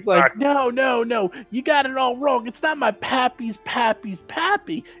 He's like, no, you got it all wrong. It's not my pappy's pappy.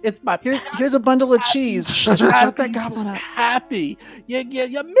 It's my here's a bundle of cheese. Shut that goblin up. Pappy.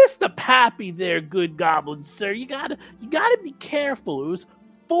 You missed the pappy there, good goblin sir. You gotta be careful. It was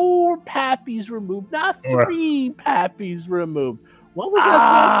 4 pappies removed, not 3 pappies removed. What was I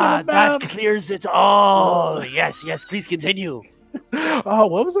talking about? That clears it all. Yes, please continue. Oh,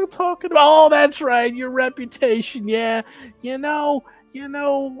 what was I talking about? Oh, that's right, your reputation. Yeah,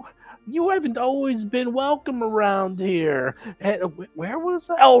 you haven't always been welcome around here. Where was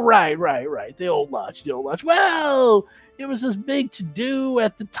I? Oh, right. The old lodge. Well, it was this big to-do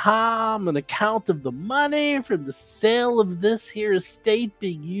at the time on account of the money from the sale of this here estate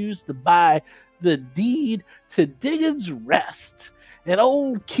being used to buy the deed to Diggins Rest, an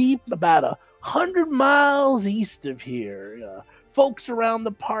old keep about 100 miles east of here. Folks around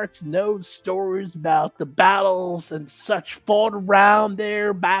the parts know stories about the battles and such fought around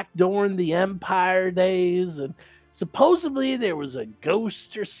there back during the Empire days, and supposedly there was a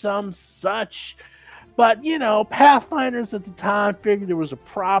ghost or some such. But, Pathfinders at the time figured there was a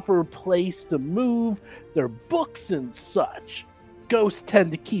proper place to move their books and such. Ghosts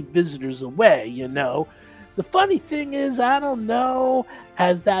tend to keep visitors away, The funny thing is, I don't know,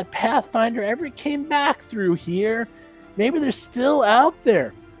 has that Pathfinder ever came back through here? Maybe they're still out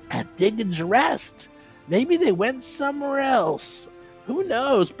there at Diggins Rest. Maybe they went somewhere else. Who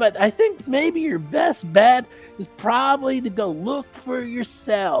knows? But I think maybe your best bet is probably to go look for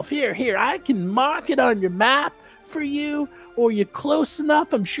yourself. Here, I can mark it on your map for you, or you're close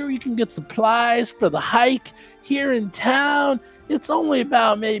enough. I'm sure you can get supplies for the hike here in town. It's only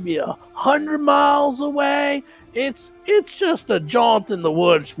about maybe 100 miles away. It's just a jaunt in the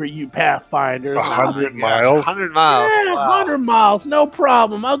woods for you Pathfinders. 100 miles? 100 miles. Yeah, wow. 100 miles, no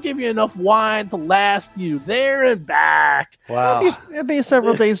problem. I'll give you enough wine to last you there and back. Wow. It'll be a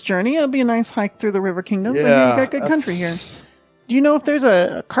several days journey. It'll be a nice hike through the River Kingdoms. I hear you got good country here. Do you know if there's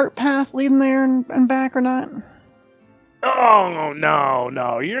a cart path leading there and back or not? Oh,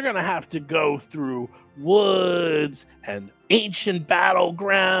 no. You're going to have to go through woods and ancient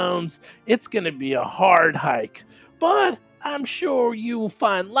battlegrounds. It's going to be a hard hike, but I'm sure you will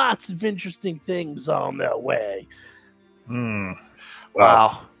find lots of interesting things on the way.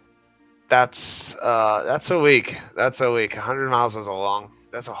 Wow. That's a week. 100 miles is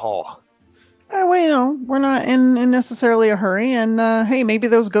that's a haul. Well, we're not in necessarily a hurry, and hey, maybe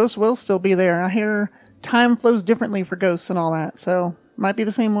those ghosts will still be there. I hear time flows differently for ghosts and all that, so Might be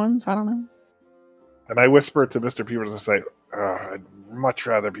the same ones. I don't know. And I whisper to Mr. Peepers and say, I'd much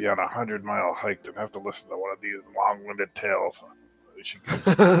rather be on a 100-mile hike than have to listen to one of these long-winded tales. We should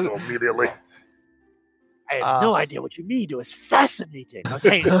go immediately. I have no idea what you mean. It was fascinating. I was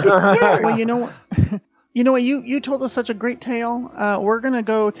saying, Well, you know what? You know what? You told us such a great tale. We're gonna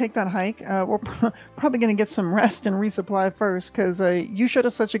go take that hike. We're probably gonna get some rest and resupply first because you showed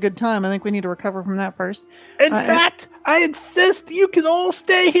us such a good time. I think we need to recover from that first. In fact, I insist you can all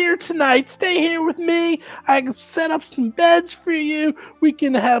stay here tonight. Stay here with me. I can set up some beds for you. We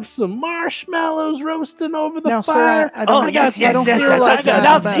can have some marshmallows roasting over the Now, fire. sir, I don't, I don't feel like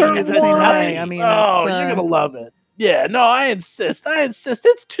that is the same way. I mean, you're gonna love it. Yeah, no, I insist.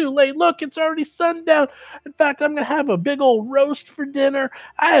 It's too late. Look, it's already sundown. In fact, I'm going to have a big old roast for dinner.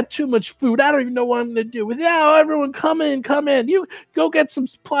 I have too much food. I don't even know what I'm going to do with it. Yeah, everyone come in. You go get some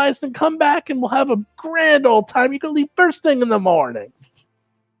supplies and come back and we'll have a grand old time. You can leave first thing in the morning.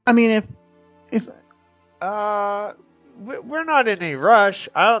 I mean, we're not in any rush.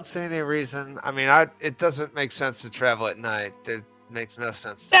 I don't see any reason. I mean, it doesn't make sense to travel at night. It makes no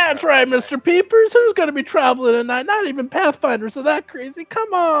sense. That's right, Mr. Peepers. Who's going to be traveling at night? Not even Pathfinders are that crazy.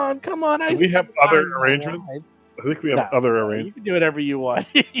 Come on. Do we have other arrangements? I think we have other arrangements. You can do whatever you want.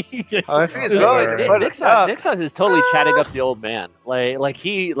 If he's willing to put it up. Nixon is totally chatting up the old man. Like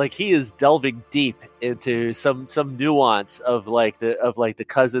he is delving deep into some nuance of the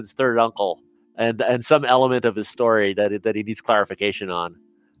cousin's third uncle and some element of his story that he needs clarification on.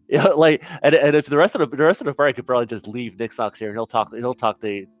 Yeah, and if the rest of the party could probably just leave Nick Sox here and he'll talk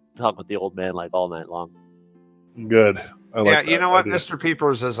with the old man like all night long. Good. I like you know what? idea. Mr.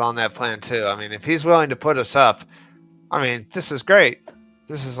 Peepers is on that plan too. I mean, if he's willing to put us up, I mean, this is great.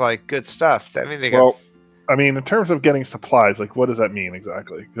 This is like good stuff. I mean, in terms of getting supplies, like what does that mean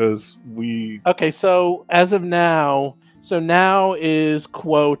exactly? Because Okay, so as of now, now is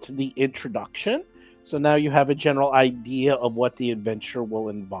quote the introduction. So now you have a general idea of what the adventure will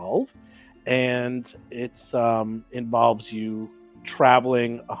involve, and it's involves you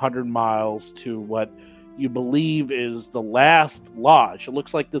traveling 100 miles to what you believe is the last lodge. It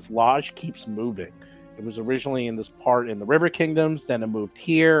looks like this lodge keeps moving. It was originally in this part in the River Kingdoms, then it moved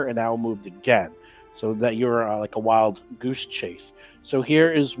here, and now it moved again. So that you're like a wild goose chase. So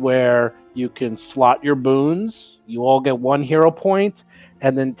here is where you can slot your boons. You all get 1 hero point,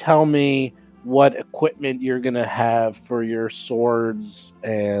 and then tell me what equipment you're going to have for your swords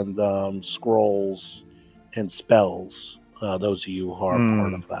and scrolls and spells. Those of you who are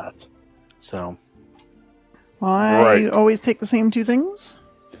part of that. So, I always take the same 2 things.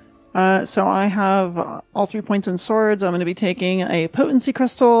 So I have all 3 points in swords. I'm going to be taking a potency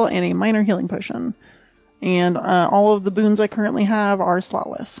crystal and a minor healing potion. And all of the boons I currently have are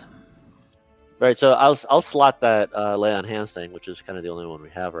slotless. Right, so I'll slot that lay on hands thing, which is kind of the only one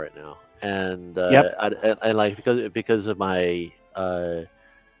we have right now. And and like because of my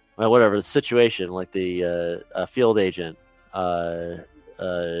whatever the situation, like the field agent, I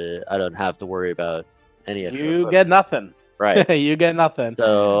don't have to worry about any extra. You get nothing, right? You get nothing.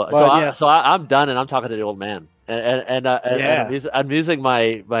 So I'm done, and I'm talking to the old man, and I'm using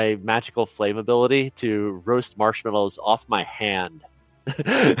my magical flame ability to roast marshmallows off my hand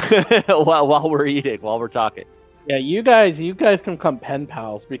while we're talking. Yeah, you guys can become pen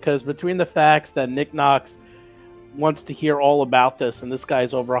pals because between the facts that Nick Knox wants to hear all about this, and this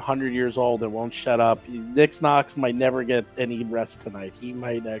guy's over 100 years old and won't shut up, Nick Knox might never get any rest tonight. He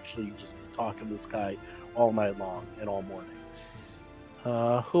might actually just be talking to this guy all night long and all morning.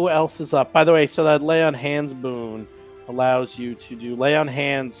 Who else is up? By the way, so that lay on hands boon allows you to do lay on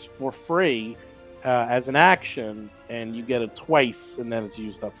hands for free as an action, and you get it twice, and then it's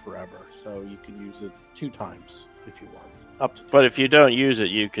used up forever. So you can use it 2 times. If you want, but if you don't use it,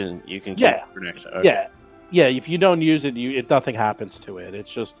 you can keep it for next time. Okay. Yeah. If you don't use it, nothing happens to it.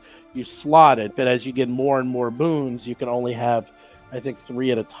 It's just you slot it. But as you get more and more boons, you can only have, I think, 3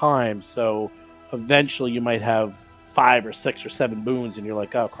 at a time. So eventually, you might have 5 or 6 or 7 boons, and you're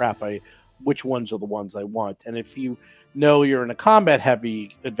like, oh crap! Which ones are the ones I want? And if you know you're in a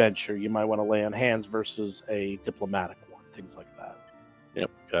combat-heavy adventure, you might want to lay on hands versus a diplomatic one. Things like that.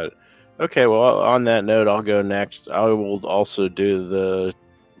 Yep, got it. Okay, well, on that note, I'll go next. I will also do the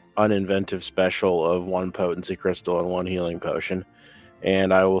uninventive special of 1 potency crystal and 1 healing potion,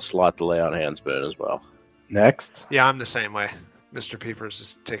 and I will slot the lay on hands boon as well. Next. Yeah, I'm the same way. Mr. Peepers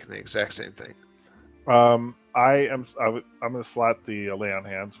is taking the exact same thing. I'm going to slot the lay on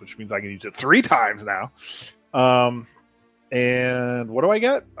hands, which means I can use it 3 times now. And what do I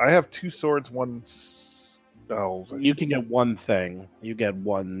get? I have 2 swords, 1 spells. You can get 1 thing. You get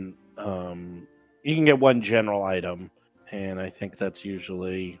 1. You can get 1 general item, and I think that's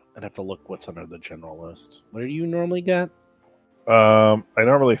usually. I'd have to look what's under the general list. What do you normally get? I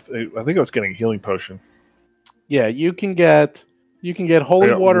think I was getting a healing potion. Yeah, you can get holy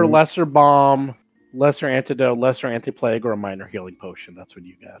Yeah, water, lesser bomb, lesser antidote, lesser anti-plague, or a minor healing potion. That's what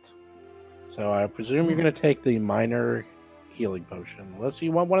you get. So I presume you're going to take the minor healing potion, unless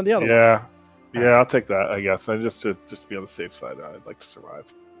you want one of the other. Yeah, I'll take that. I guess just to be on the safe side. I'd like to survive.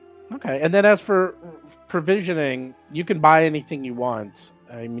 Okay, and then as for provisioning, you can buy anything you want.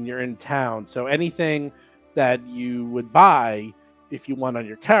 I mean, you're in town, so anything that you would buy if you want on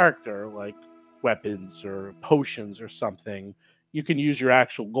your character, like weapons or potions or something, you can use your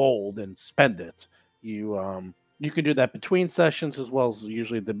actual gold and spend it. You can do that between sessions as well as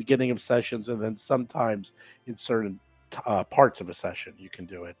usually at the beginning of sessions, and then sometimes in certain parts of a session you can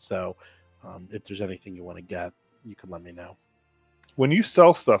do it. So if there's anything you want to get, you can let me know. When you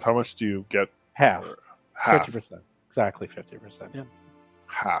sell stuff, how much do you get? Half. Half. 50%. Exactly 50%. Yeah.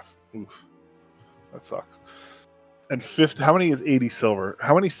 Half. Oof. That sucks. And 50, how many is 80 silver?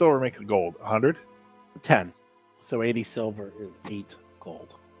 How many silver make a gold? 100? 10. So 80 silver is 8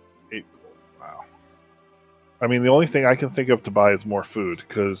 gold. 8 gold. Wow. I mean, the only thing I can think of to buy is more food,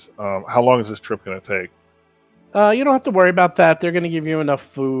 because how long is this trip going to take? You don't have to worry about that. They're going to give you enough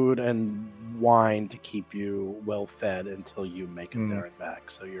food and wine to keep you well fed until you make it there and back.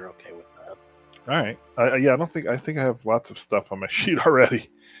 So you're okay with that. All right. I think I have lots of stuff on my sheet already.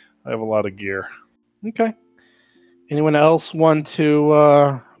 I have a lot of gear. Okay. Anyone else want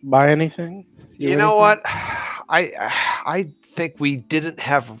to buy anything? You know what? I think we didn't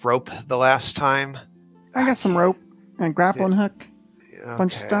have rope the last time. I got some rope and grappling hook,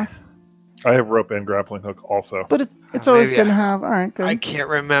 bunch of stuff. I have rope and grappling hook also. But it's always good to have. All right, good. I can't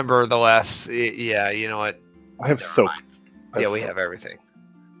remember the last. Yeah, you know what? I have soap. We have everything.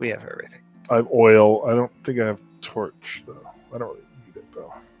 We have everything. I have oil. I don't think I have torch though. I don't really need it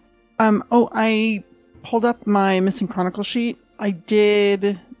though. I pulled up my missing chronicle sheet. I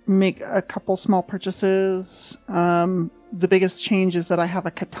did make a couple small purchases. The biggest change is that I have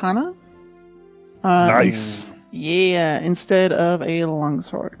a katana. Nice. Yeah, instead of a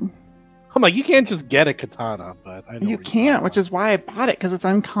longsword. I'm like, you can't just get a katana, but I know You can't, which is why I bought it, because it's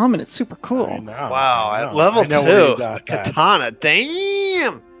uncommon. It's super cool. I know, Wow, I at know. level I know where you 2, got that. katana.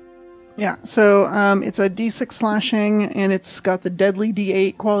 Damn. Yeah, so it's a D6 slashing, and it's got the deadly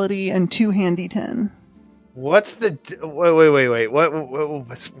D8 quality and 2 handy 10. What's the wait?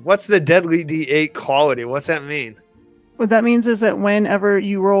 What's the deadly D8 quality? What's that mean? What that means is that whenever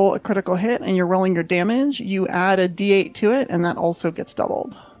you roll a critical hit and you're rolling your damage, you add a D8 to it, and that also gets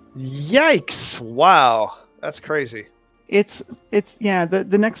doubled. Yikes! Wow, that's crazy. It's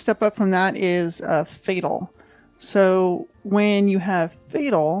the next step up from that is fatal. So when you have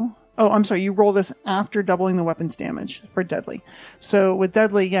fatal, you roll this after doubling the weapon's damage for deadly. So with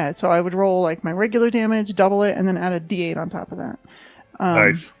deadly, so I would roll like my regular damage, double it, and then add a D8 on top of that.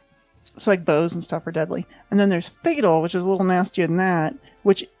 Nice. So like bows and stuff are deadly. And then there's fatal, which is a little nastier than that,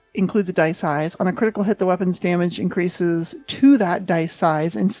 which includes a dice size. On a critical hit, the weapon's damage increases to that dice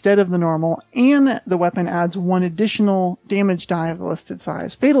size instead of the normal, and the weapon adds 1 additional damage die of the listed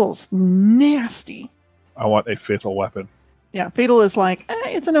size. Fatal's nasty. I want a fatal weapon. Yeah, fatal is like,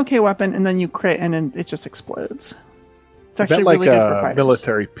 it's an okay weapon, and then you crit, and then it just explodes. It's actually like really good for a fighters.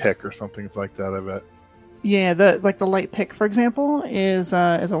 military pick or something like that, I bet. Yeah, the light pick, for example, is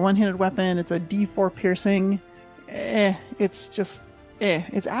a one-handed weapon. It's a D4 piercing. It's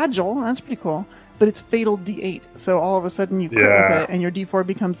agile. That's pretty cool. But it's fatal D8. So all of a sudden you crit with it, and your D4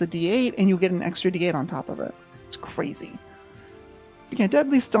 becomes the D8, and you get an extra D8 on top of it. It's crazy. Yeah,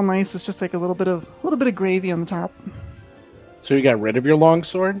 deadly's still nice. It's just like a little bit of gravy on the top. So you got rid of your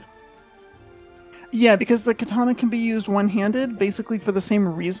longsword? Yeah, because the katana can be used one-handed, basically for the same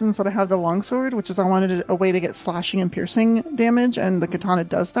reasons that I have the longsword, which is I wanted a way to get slashing and piercing damage, and the katana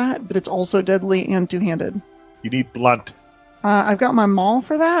does that, but it's also deadly and two-handed. You need blunt. I've got my maul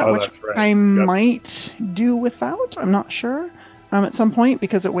for that, which that's right. I might do without. I'm not sure. At some point,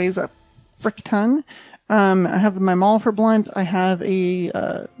 because it weighs a frick ton. I have my maul for blunt. I have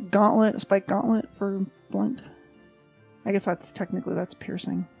a gauntlet, a spike gauntlet for blunt. I guess that's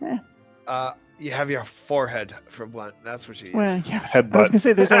piercing. You have your forehead for blunt. That's what you use. Well, yeah. Headbutt. I was gonna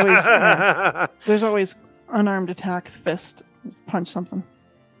say there's always unarmed attack, fist, punch something.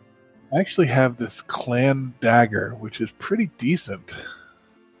 I actually have this clan dagger, which is pretty decent.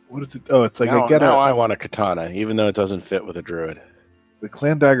 What is it? Oh, it's like I want a katana, even though it doesn't fit with a druid. The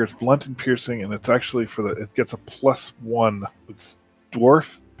clan dagger is blunt and piercing, and it's actually it gets a +1. It's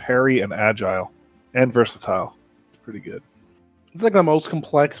dwarf, parry, and agile, and versatile. It's pretty good. It's like the most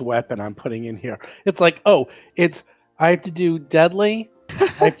complex weapon I'm putting in here. It's like, I have to do deadly.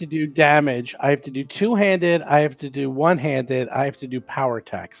 I have to do damage. I have to do two-handed. I have to do one-handed. I have to do power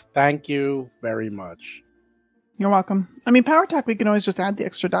attacks. Thank you very much. You're welcome. I mean, power attack, we can always just add the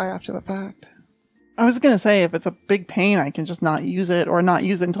extra die after the fact. I was going to say, if it's a big pain, I can just not use it or not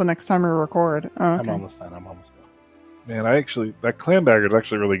use it until next time we record. Oh, okay. I'm almost done. Man, that clan dagger is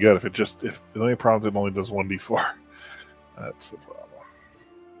actually really good. If the only problem is it only does 1d4. That's the problem.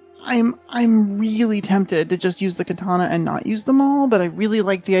 I'm really tempted to just use the katana and not use them all, but I really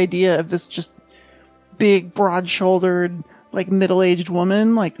like the idea of this just big, broad-shouldered, like middle-aged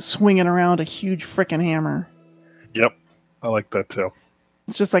woman, like swinging around a huge frickin' hammer. Yep, I like that too.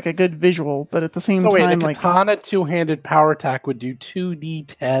 It's just like a good visual, but at the same So wait, time, the like katana two-handed power attack would do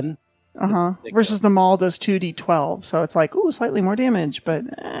 2d10. versus the maul does 2d12, so it's like slightly more damage, but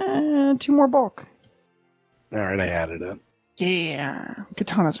 2 more bulk. All right, I added it. Yeah,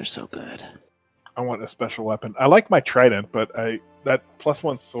 katanas are so good. I want a special weapon. I like my trident, but that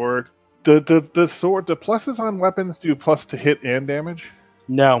 +1 sword. The sword, the pluses on weapons do plus to hit and damage.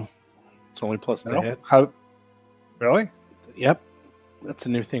 No, it's only plus to No? hit. How? Really? Yep, that's a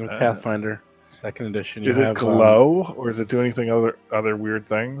new thing with Pathfinder, second edition. Is it glow, or does it do anything other weird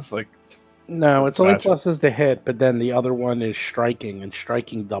things like? No, it's only Magic. pluses to hit, but then the other one is striking, and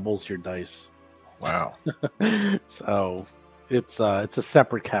striking doubles your dice. Wow. So it's a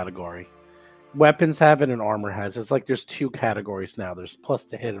separate category. Weapons have it and armor has. It's like there's 2 categories now. There's plus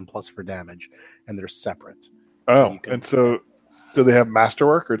to hit and plus for damage, and they're separate. Oh, and so do they have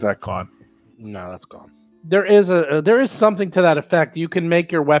masterwork, or is that gone? No, that's gone. There is something to that effect. You can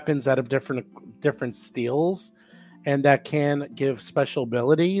make your weapons out of different steels, and that can give special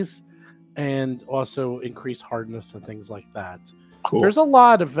abilities and also increase hardness and things like that. Cool. There's a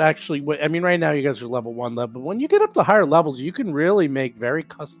lot of actually. I mean, right now you guys are level 1 level, but when you get up to higher levels, you can really make very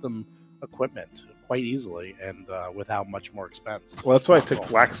custom equipment quite easily and without much more expense. Well, that's why I took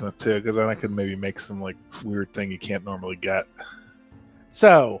blacksmith too, because then I could maybe make some like weird thing you can't normally get.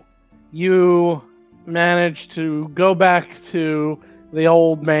 So you manage to go back to the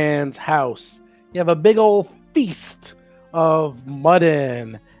old man's house. You have a big old feast of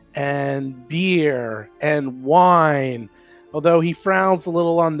mutton and beer and wine. Although he frowns a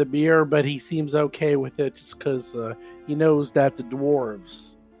little on the beer, but he seems okay with it just because he knows that the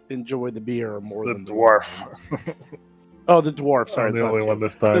dwarves enjoy the beer more than the dwarf. Oh, the dwarf. Sorry, I'm it's the not only two. one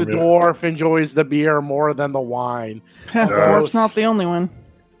this time. The dwarf enjoys the beer more than the wine. The dwarf's not the only one.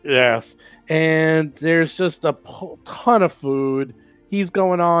 Yes. And there's just a ton of food. He's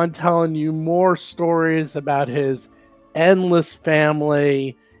going on telling you more stories about his endless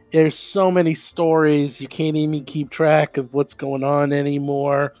family. There's so many stories, you can't even keep track of what's going on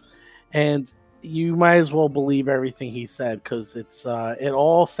anymore. And you might as well believe everything he said, because it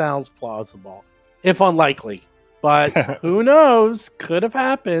all sounds plausible, if unlikely. But who knows? Could have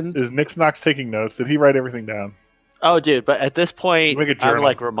happened. Is Nix Knox taking notes? Did he write everything down? Oh, dude! But at this point, Make a I'm journal.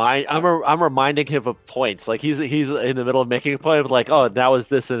 like I'm reminding him of points. Like he's in the middle of making a point. Like, oh, that was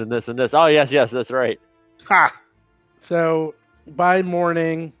this and this and this. Oh, yes, that's right. Ha! So by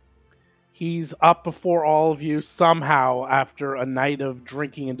morning, he's up before all of you somehow after a night of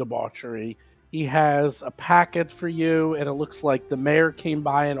drinking and debauchery. He has a packet for you, and it looks like the mayor came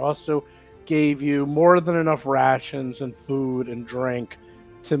by and also gave you more than enough rations and food and drink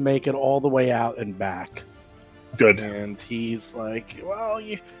to make it all the way out and back. Good. And he's like, well,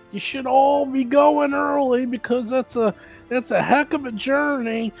 you should all be going early because that's a heck of a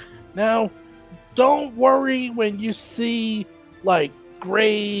journey. Now, don't worry when you see like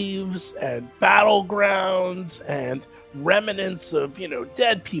graves and battlegrounds and remnants of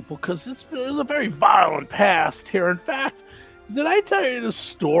dead people, because it's a very violent past here. In fact, did I tell you the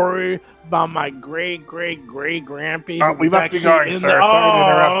story about my great grandpa? We must be going, sir.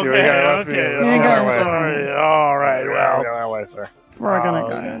 Sorry to interrupt you. Okay. All right. Well, that way, sir. We're gonna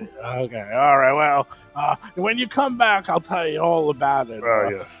go. Okay. All right. Well, when you come back, I'll tell you all about it. Oh,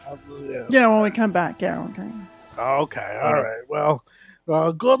 yes. Yeah, when we come back, yeah, okay. Okay. All right.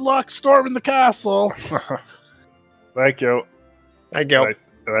 Well, good luck storming the castle. Thank you. Thank you.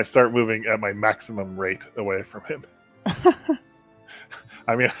 And I start moving at my maximum rate away from him.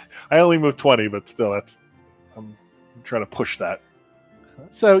 I mean, I only moved 20, but still, I'm trying to push that.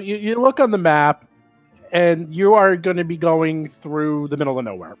 So you look on the map, and you are going to be going through the middle of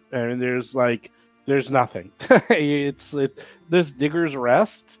nowhere, and there's nothing. There's Digger's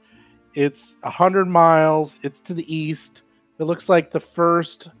Rest. It's 100 miles. It's to the east. It looks like the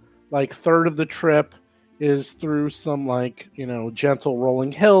first third of the trip is through some gentle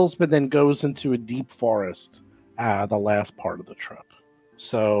rolling hills, but then goes into a deep forest. The last part of the trip.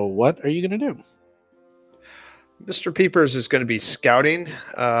 So what are you going to do? Mr. Peepers is going to be scouting,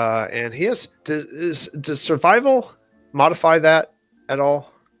 and he has does survival modify that at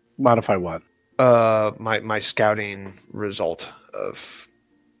all? Modify what? My scouting result of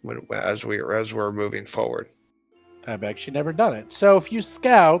as we're moving forward. I've actually never done it. So if you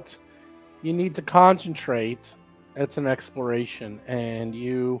scout, you need to concentrate. It's an exploration, and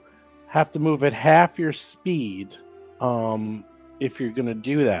you have to move at half your speed if you're going to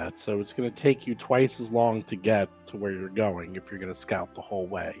do that. So it's going to take you twice as long to get to where you're going if you're going to scout the whole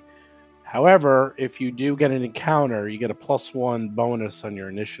way. However, if you do get an encounter, you get a +1 bonus on your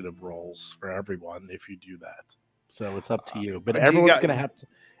initiative rolls for everyone if you do that. So it's up to you. But everyone's going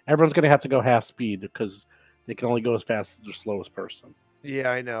to have to go half speed because they can only go as fast as their slowest person.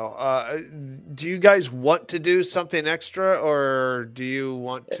 Yeah, I know. Do you guys want to do something extra, or do you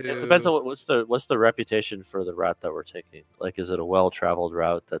want to? It depends on what's the reputation for the route that we're taking. Like, is it a well-traveled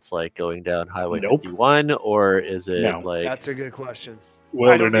route that's like going down Highway 51, or is it like? That's a good question.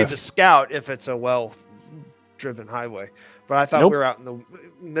 Wilderness. I don't need to scout if it's a well-driven highway, but I thought we were out in the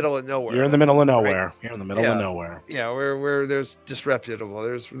middle of nowhere. You're in the middle of nowhere. Right? You're in the middle of nowhere. Yeah, where there's disreputable.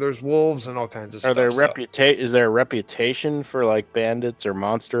 There's wolves and all kinds of stuff. Is there a reputation for like bandits or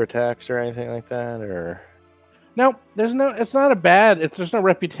monster attacks or anything like that? Or No, there's no. It's not a bad. There's no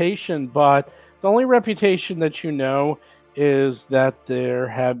reputation, but the only reputation that you know is that there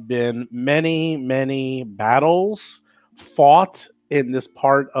have been many battles fought in this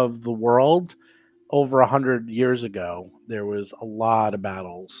part of the world. Over 100 years ago, there was a lot of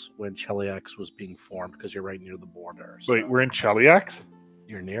battles when Cheliax was being formed because you're right near the border. So Wait, we're in Cheliax?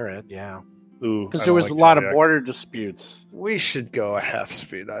 you're near it, yeah. Ooh, Because I there don't was like a lot of Cheliax. border disputes. We should go a half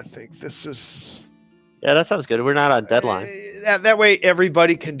speed. I think this is. Yeah, that sounds good. We're not on deadline. That way,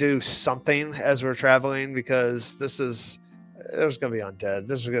 everybody can do something as we're traveling because there's going to be undead.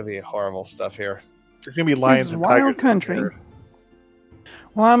 This is going to be horrible stuff here. There's gonna be lions This is and wild tigers. country.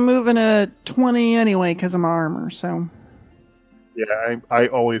 Well, I'm moving a 20 anyway because of my armor, so. Yeah, I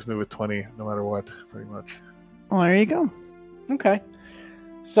always move at 20, no matter what, pretty much. Well, there you go. Okay.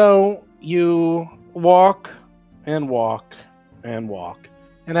 So you walk and walk and walk.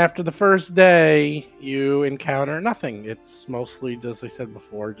 And after the first day, you encounter nothing. It's mostly, as I said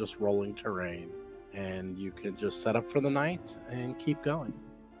before, just rolling terrain. And you can just set up for the night and keep going.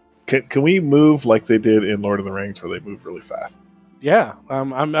 Can we move like they did in Lord of the Rings, where they move really fast? Yeah,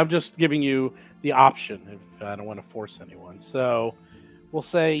 I'm just giving you the option if I don't want to force anyone. So we'll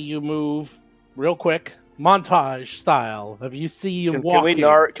say you move real quick, montage style. Have you see you walking?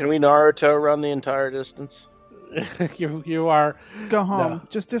 Can we Naruto run the entire distance? you are. Go home. No.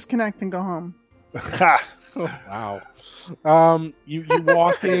 Just disconnect and go home. Ha! Oh, wow. You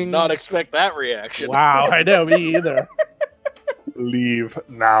walking. Did not expect that reaction. Wow, I know, me either. Leave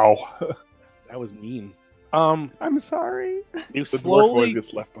now. That was mean. I'm sorry. You The dwarf always slowly,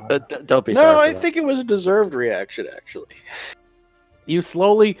 gets left behind. Don't be No, sorry. I think it was a deserved reaction, actually. you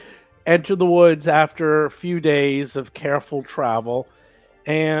slowly enter the woods after a few days of careful travel,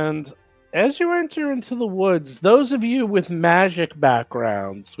 and as you enter into the woods, those of you with magic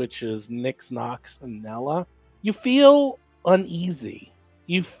backgrounds, which is Nix, Nox, and Nella, you feel uneasy.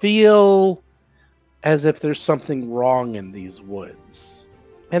 You feel as if there's something wrong in these woods.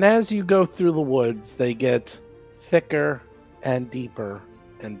 And as you go through the woods, they get thicker and deeper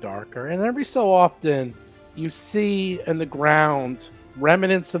and darker. And every so often, you see in the ground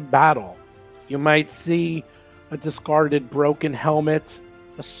remnants of battle. You might see a discarded broken helmet,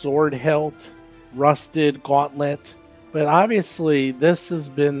 a sword hilt, rusted gauntlet. But obviously, this has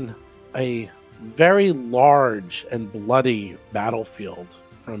been a very large and bloody battlefield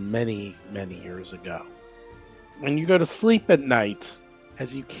from many years ago. When you go to sleep at night,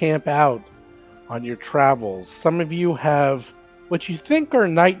 as you camp out on your travels, some of you have what you think are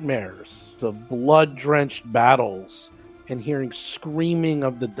nightmares of blood-drenched battles and hearing screaming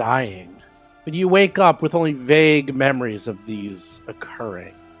of the dying. But you wake up with only vague memories of these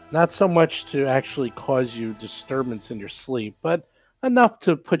occurring. Not so much to actually cause you disturbance in your sleep, but enough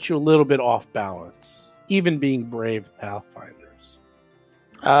to put you a little bit off balance, even being brave Pathfinders.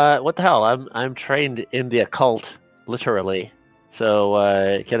 What the hell? I'm trained in the occult, literally.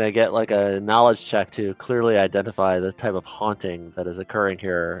 So can I get like a knowledge check to clearly identify the type of haunting that is occurring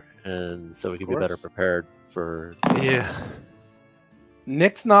here, and so we can be better course. prepared for? Yeah.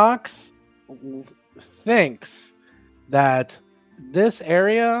 Nix Nox thinks that this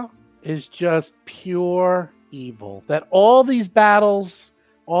area is just pure evil. That all these battles,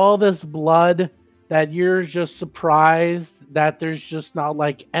 all this blood, that you're just surprised that there's just not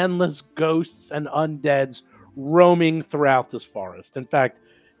like endless ghosts and undeads roaming throughout this forest. In fact,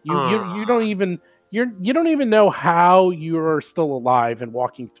 you don't even You don't even know how you're still alive and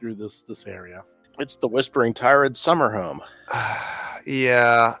walking through this area. It's the Whispering Tyrant summer home.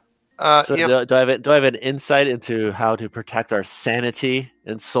 Yeah. So Yeah. do I have an insight into how to protect our sanity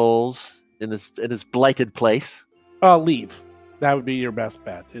and souls in this blighted place? Leave. That would be your best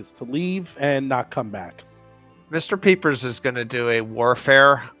bet, is to leave and not come back. Mr. Peepers is going to do a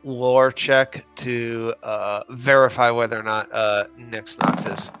warfare lore check to verify whether or not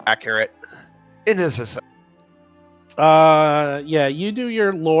Nixnox is accurate in his assessment. Yeah, you do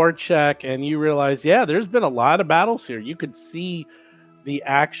your lore check and you realize, yeah, there's been a lot of battles here. You could see the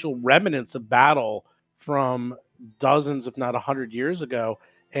actual remnants of battle from dozens, if not 100 years ago.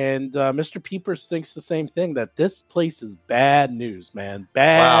 And Mr. Peepers thinks the same thing, that this place is bad news, man.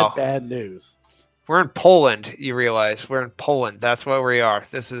 Bad news. We're in Poland, you realize. We're in Poland. That's where we are.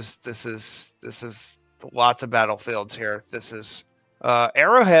 This is lots of battlefields here. This is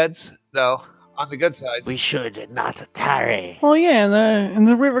arrowheads, though, on the good side. We should not tarry. Well, yeah, in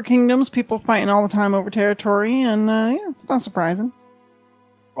the River Kingdoms, people fighting all the time over territory, and yeah, it's not surprising.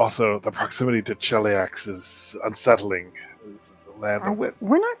 Also, the proximity to Cheliax is unsettling.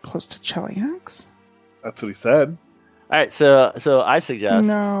 We're not close to Cheliax. That's what he said. All right, so I suggest.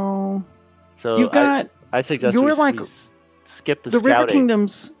 No. So You got I suggest you we, were like- we skip the the River scouting.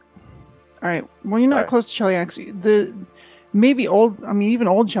 Kingdoms. All right. Well, you're not All right. close to Cheliax. Even old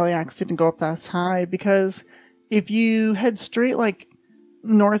Cheliax didn't go up that high, because if you head straight like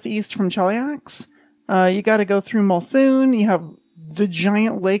northeast from Cheliax, you got to go through Multhune. You have the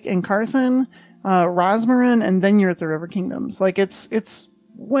giant lake in Carthen, Rosmarin, and then you're at the River Kingdoms. Like it's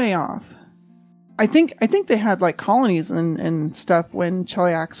way off. I think they had like colonies and stuff when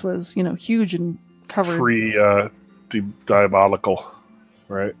Cheliax was, huge and covered. Free diabolical,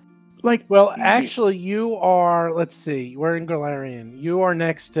 right? Like, Well, actually, you are, let's see, we're in Galarian. You are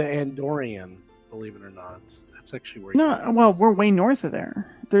next to Andorian, believe it or not. That's actually where we're way north of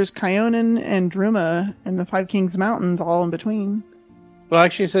there. There's Kyonin and Druma and the Five Kings Mountains all in between. Well,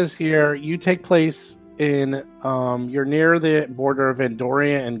 actually, it says here, you take place in, you're near the border of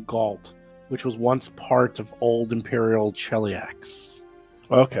Andoria and Galt, which was once part of old Imperial Cheliax.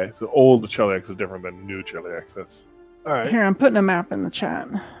 Okay, so old Cheliax is different than new Cheliax. That's all right. Here, I'm putting a map in the chat.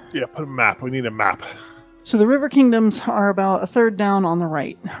 Yeah, put a map. We need a map. So the River Kingdoms are about a third down on the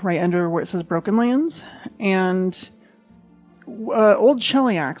right under where it says Broken Lands. And Old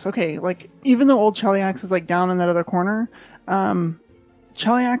Cheliax, okay, like, even though Old Cheliax is like down in that other corner,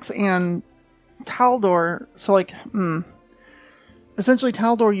 Cheliax and Taldor, so like, essentially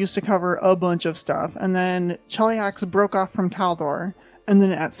Taldor used to cover a bunch of stuff, and then Cheliax broke off from Taldor, and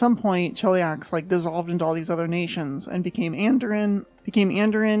then at some point Cheliax like dissolved into all these other nations and became Andoran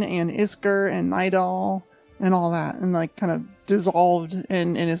and Isker and Nidal and all that, and like kind of dissolved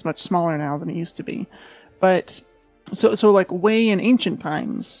and is much smaller now than it used to be. But so like way in ancient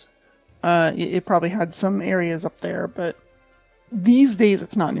times, it probably had some areas up there, but these days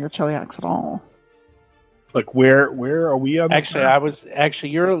it's not near Cheliax at all. Like where are we on this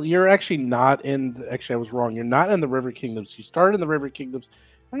Actually, map? you're actually not in. I was wrong. You're not in the River Kingdoms. You started in the River Kingdoms. I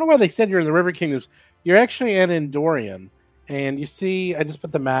don't know why they said you're in the River Kingdoms. You're actually in Andorian, and you see. I just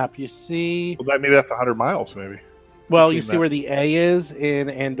put the map. You see. Well, maybe that's 100 miles, maybe. Well, between you see that. where the A is in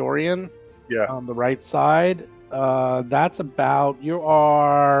Andorian. Yeah. On the right side. That's about. You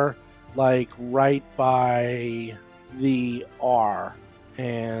are like right by the R,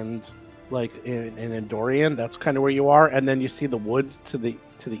 and like in Andorian, that's kind of where you are, and then you see the woods to the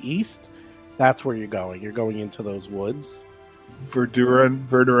east. That's where you're going. You're going into those woods. Verduran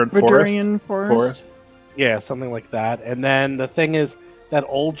Forest. Verdurian Forest. Yeah, something like that. And then the thing is that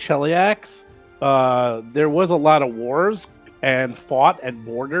old Cheliax, there was a lot of wars and fought and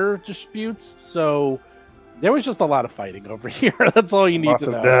border disputes, so there was just a lot of fighting over here. That's all you need Lots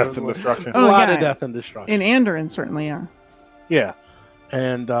to know. of death There's and a destruction. Oh, lot yeah. of death and destruction. In Andoran, certainly, yeah. Yeah.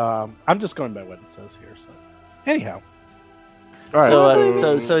 And I'm just going by what it says here. So, anyhow, All right.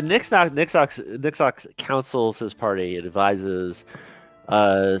 So Nixox counsels his party, advises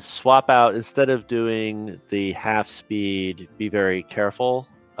swap out, instead of doing the half speed, be very careful.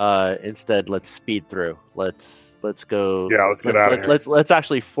 Instead, let's speed through. Let's go. Yeah, let's get out of here. Let's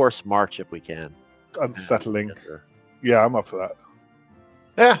actually force march if we can. Unsettling. Yeah, I'm up for that.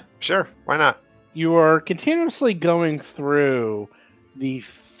 Yeah, sure. Why not? you are continuously going through the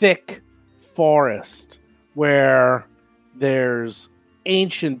thick forest where there's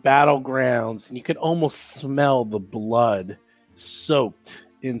ancient battlegrounds, and you can almost smell the blood soaked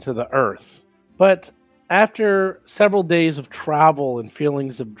into the earth. But after several days of travel and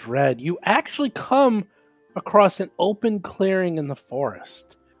feelings of dread, you actually come across an open clearing in the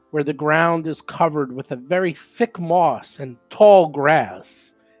forest. where the ground is covered with a very thick moss and tall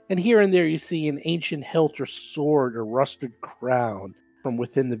grass. And here and there you see an ancient hilt or sword or rusted crown from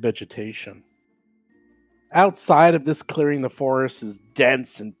within the vegetation. Outside of this clearing, the forest is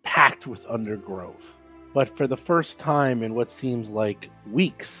dense and packed with undergrowth. But for the first time in what seems like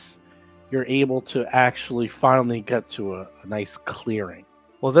weeks, you're able to actually finally get to a nice clearing.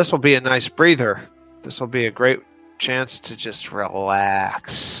 Well, this will be a nice breather. This will be a great chance to just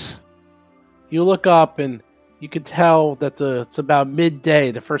relax. You look up and you can tell that it's about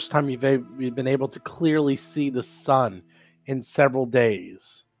midday, the first time you've been able to clearly see the sun in several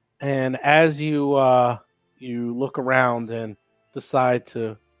days. And as you look around and decide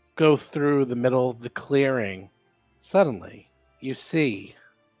to go through the middle of the clearing, suddenly you see,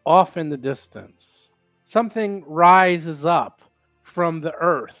 off in the distance, something rises up from the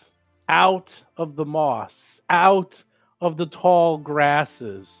earth, out of the moss, out of the tall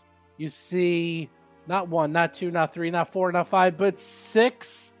grasses. You see not one, not two, not three, not four, not five, but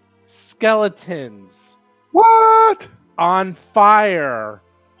 6 skeletons. What? On fire,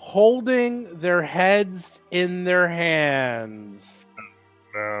 holding their heads in their hands.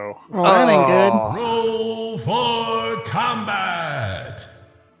 No. Well, that ain't good. Roll for combat.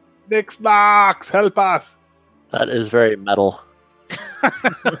 Nick Knox, help us. That is very metal.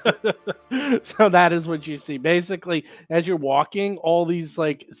 So that is what you see. Basically, as you're walking, all these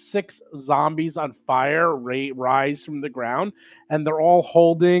 6 zombies on fire rise from the ground, and they're all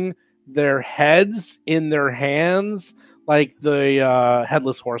holding their heads in their hands like the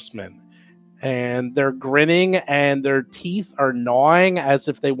Headless Horseman. And they're grinning, and their teeth are gnawing as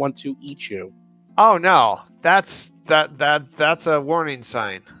if they want to eat you. Oh no, that's a warning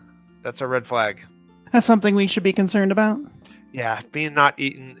sign. That's a red flag. That's something we should be concerned about. Yeah, being not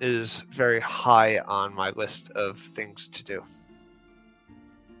eaten is very high on my list of things to do.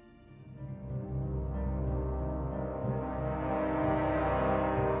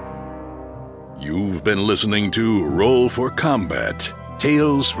 You've been listening to Roll for Combat,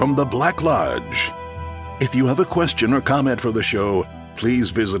 Tales from the Black Lodge. If you have a question or comment for the show, please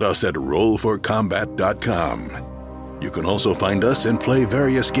visit us at rollforcombat.com. You can also find us and play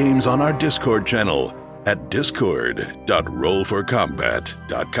various games on our Discord channel at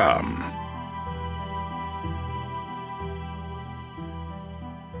discord.rollforcombat.com.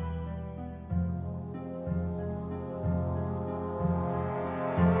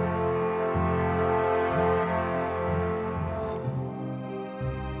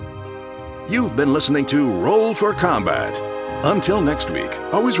 You've been listening to Roll for Combat. Until next week,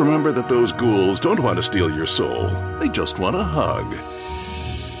 always remember that those ghouls don't want to steal your soul. They just want a hug.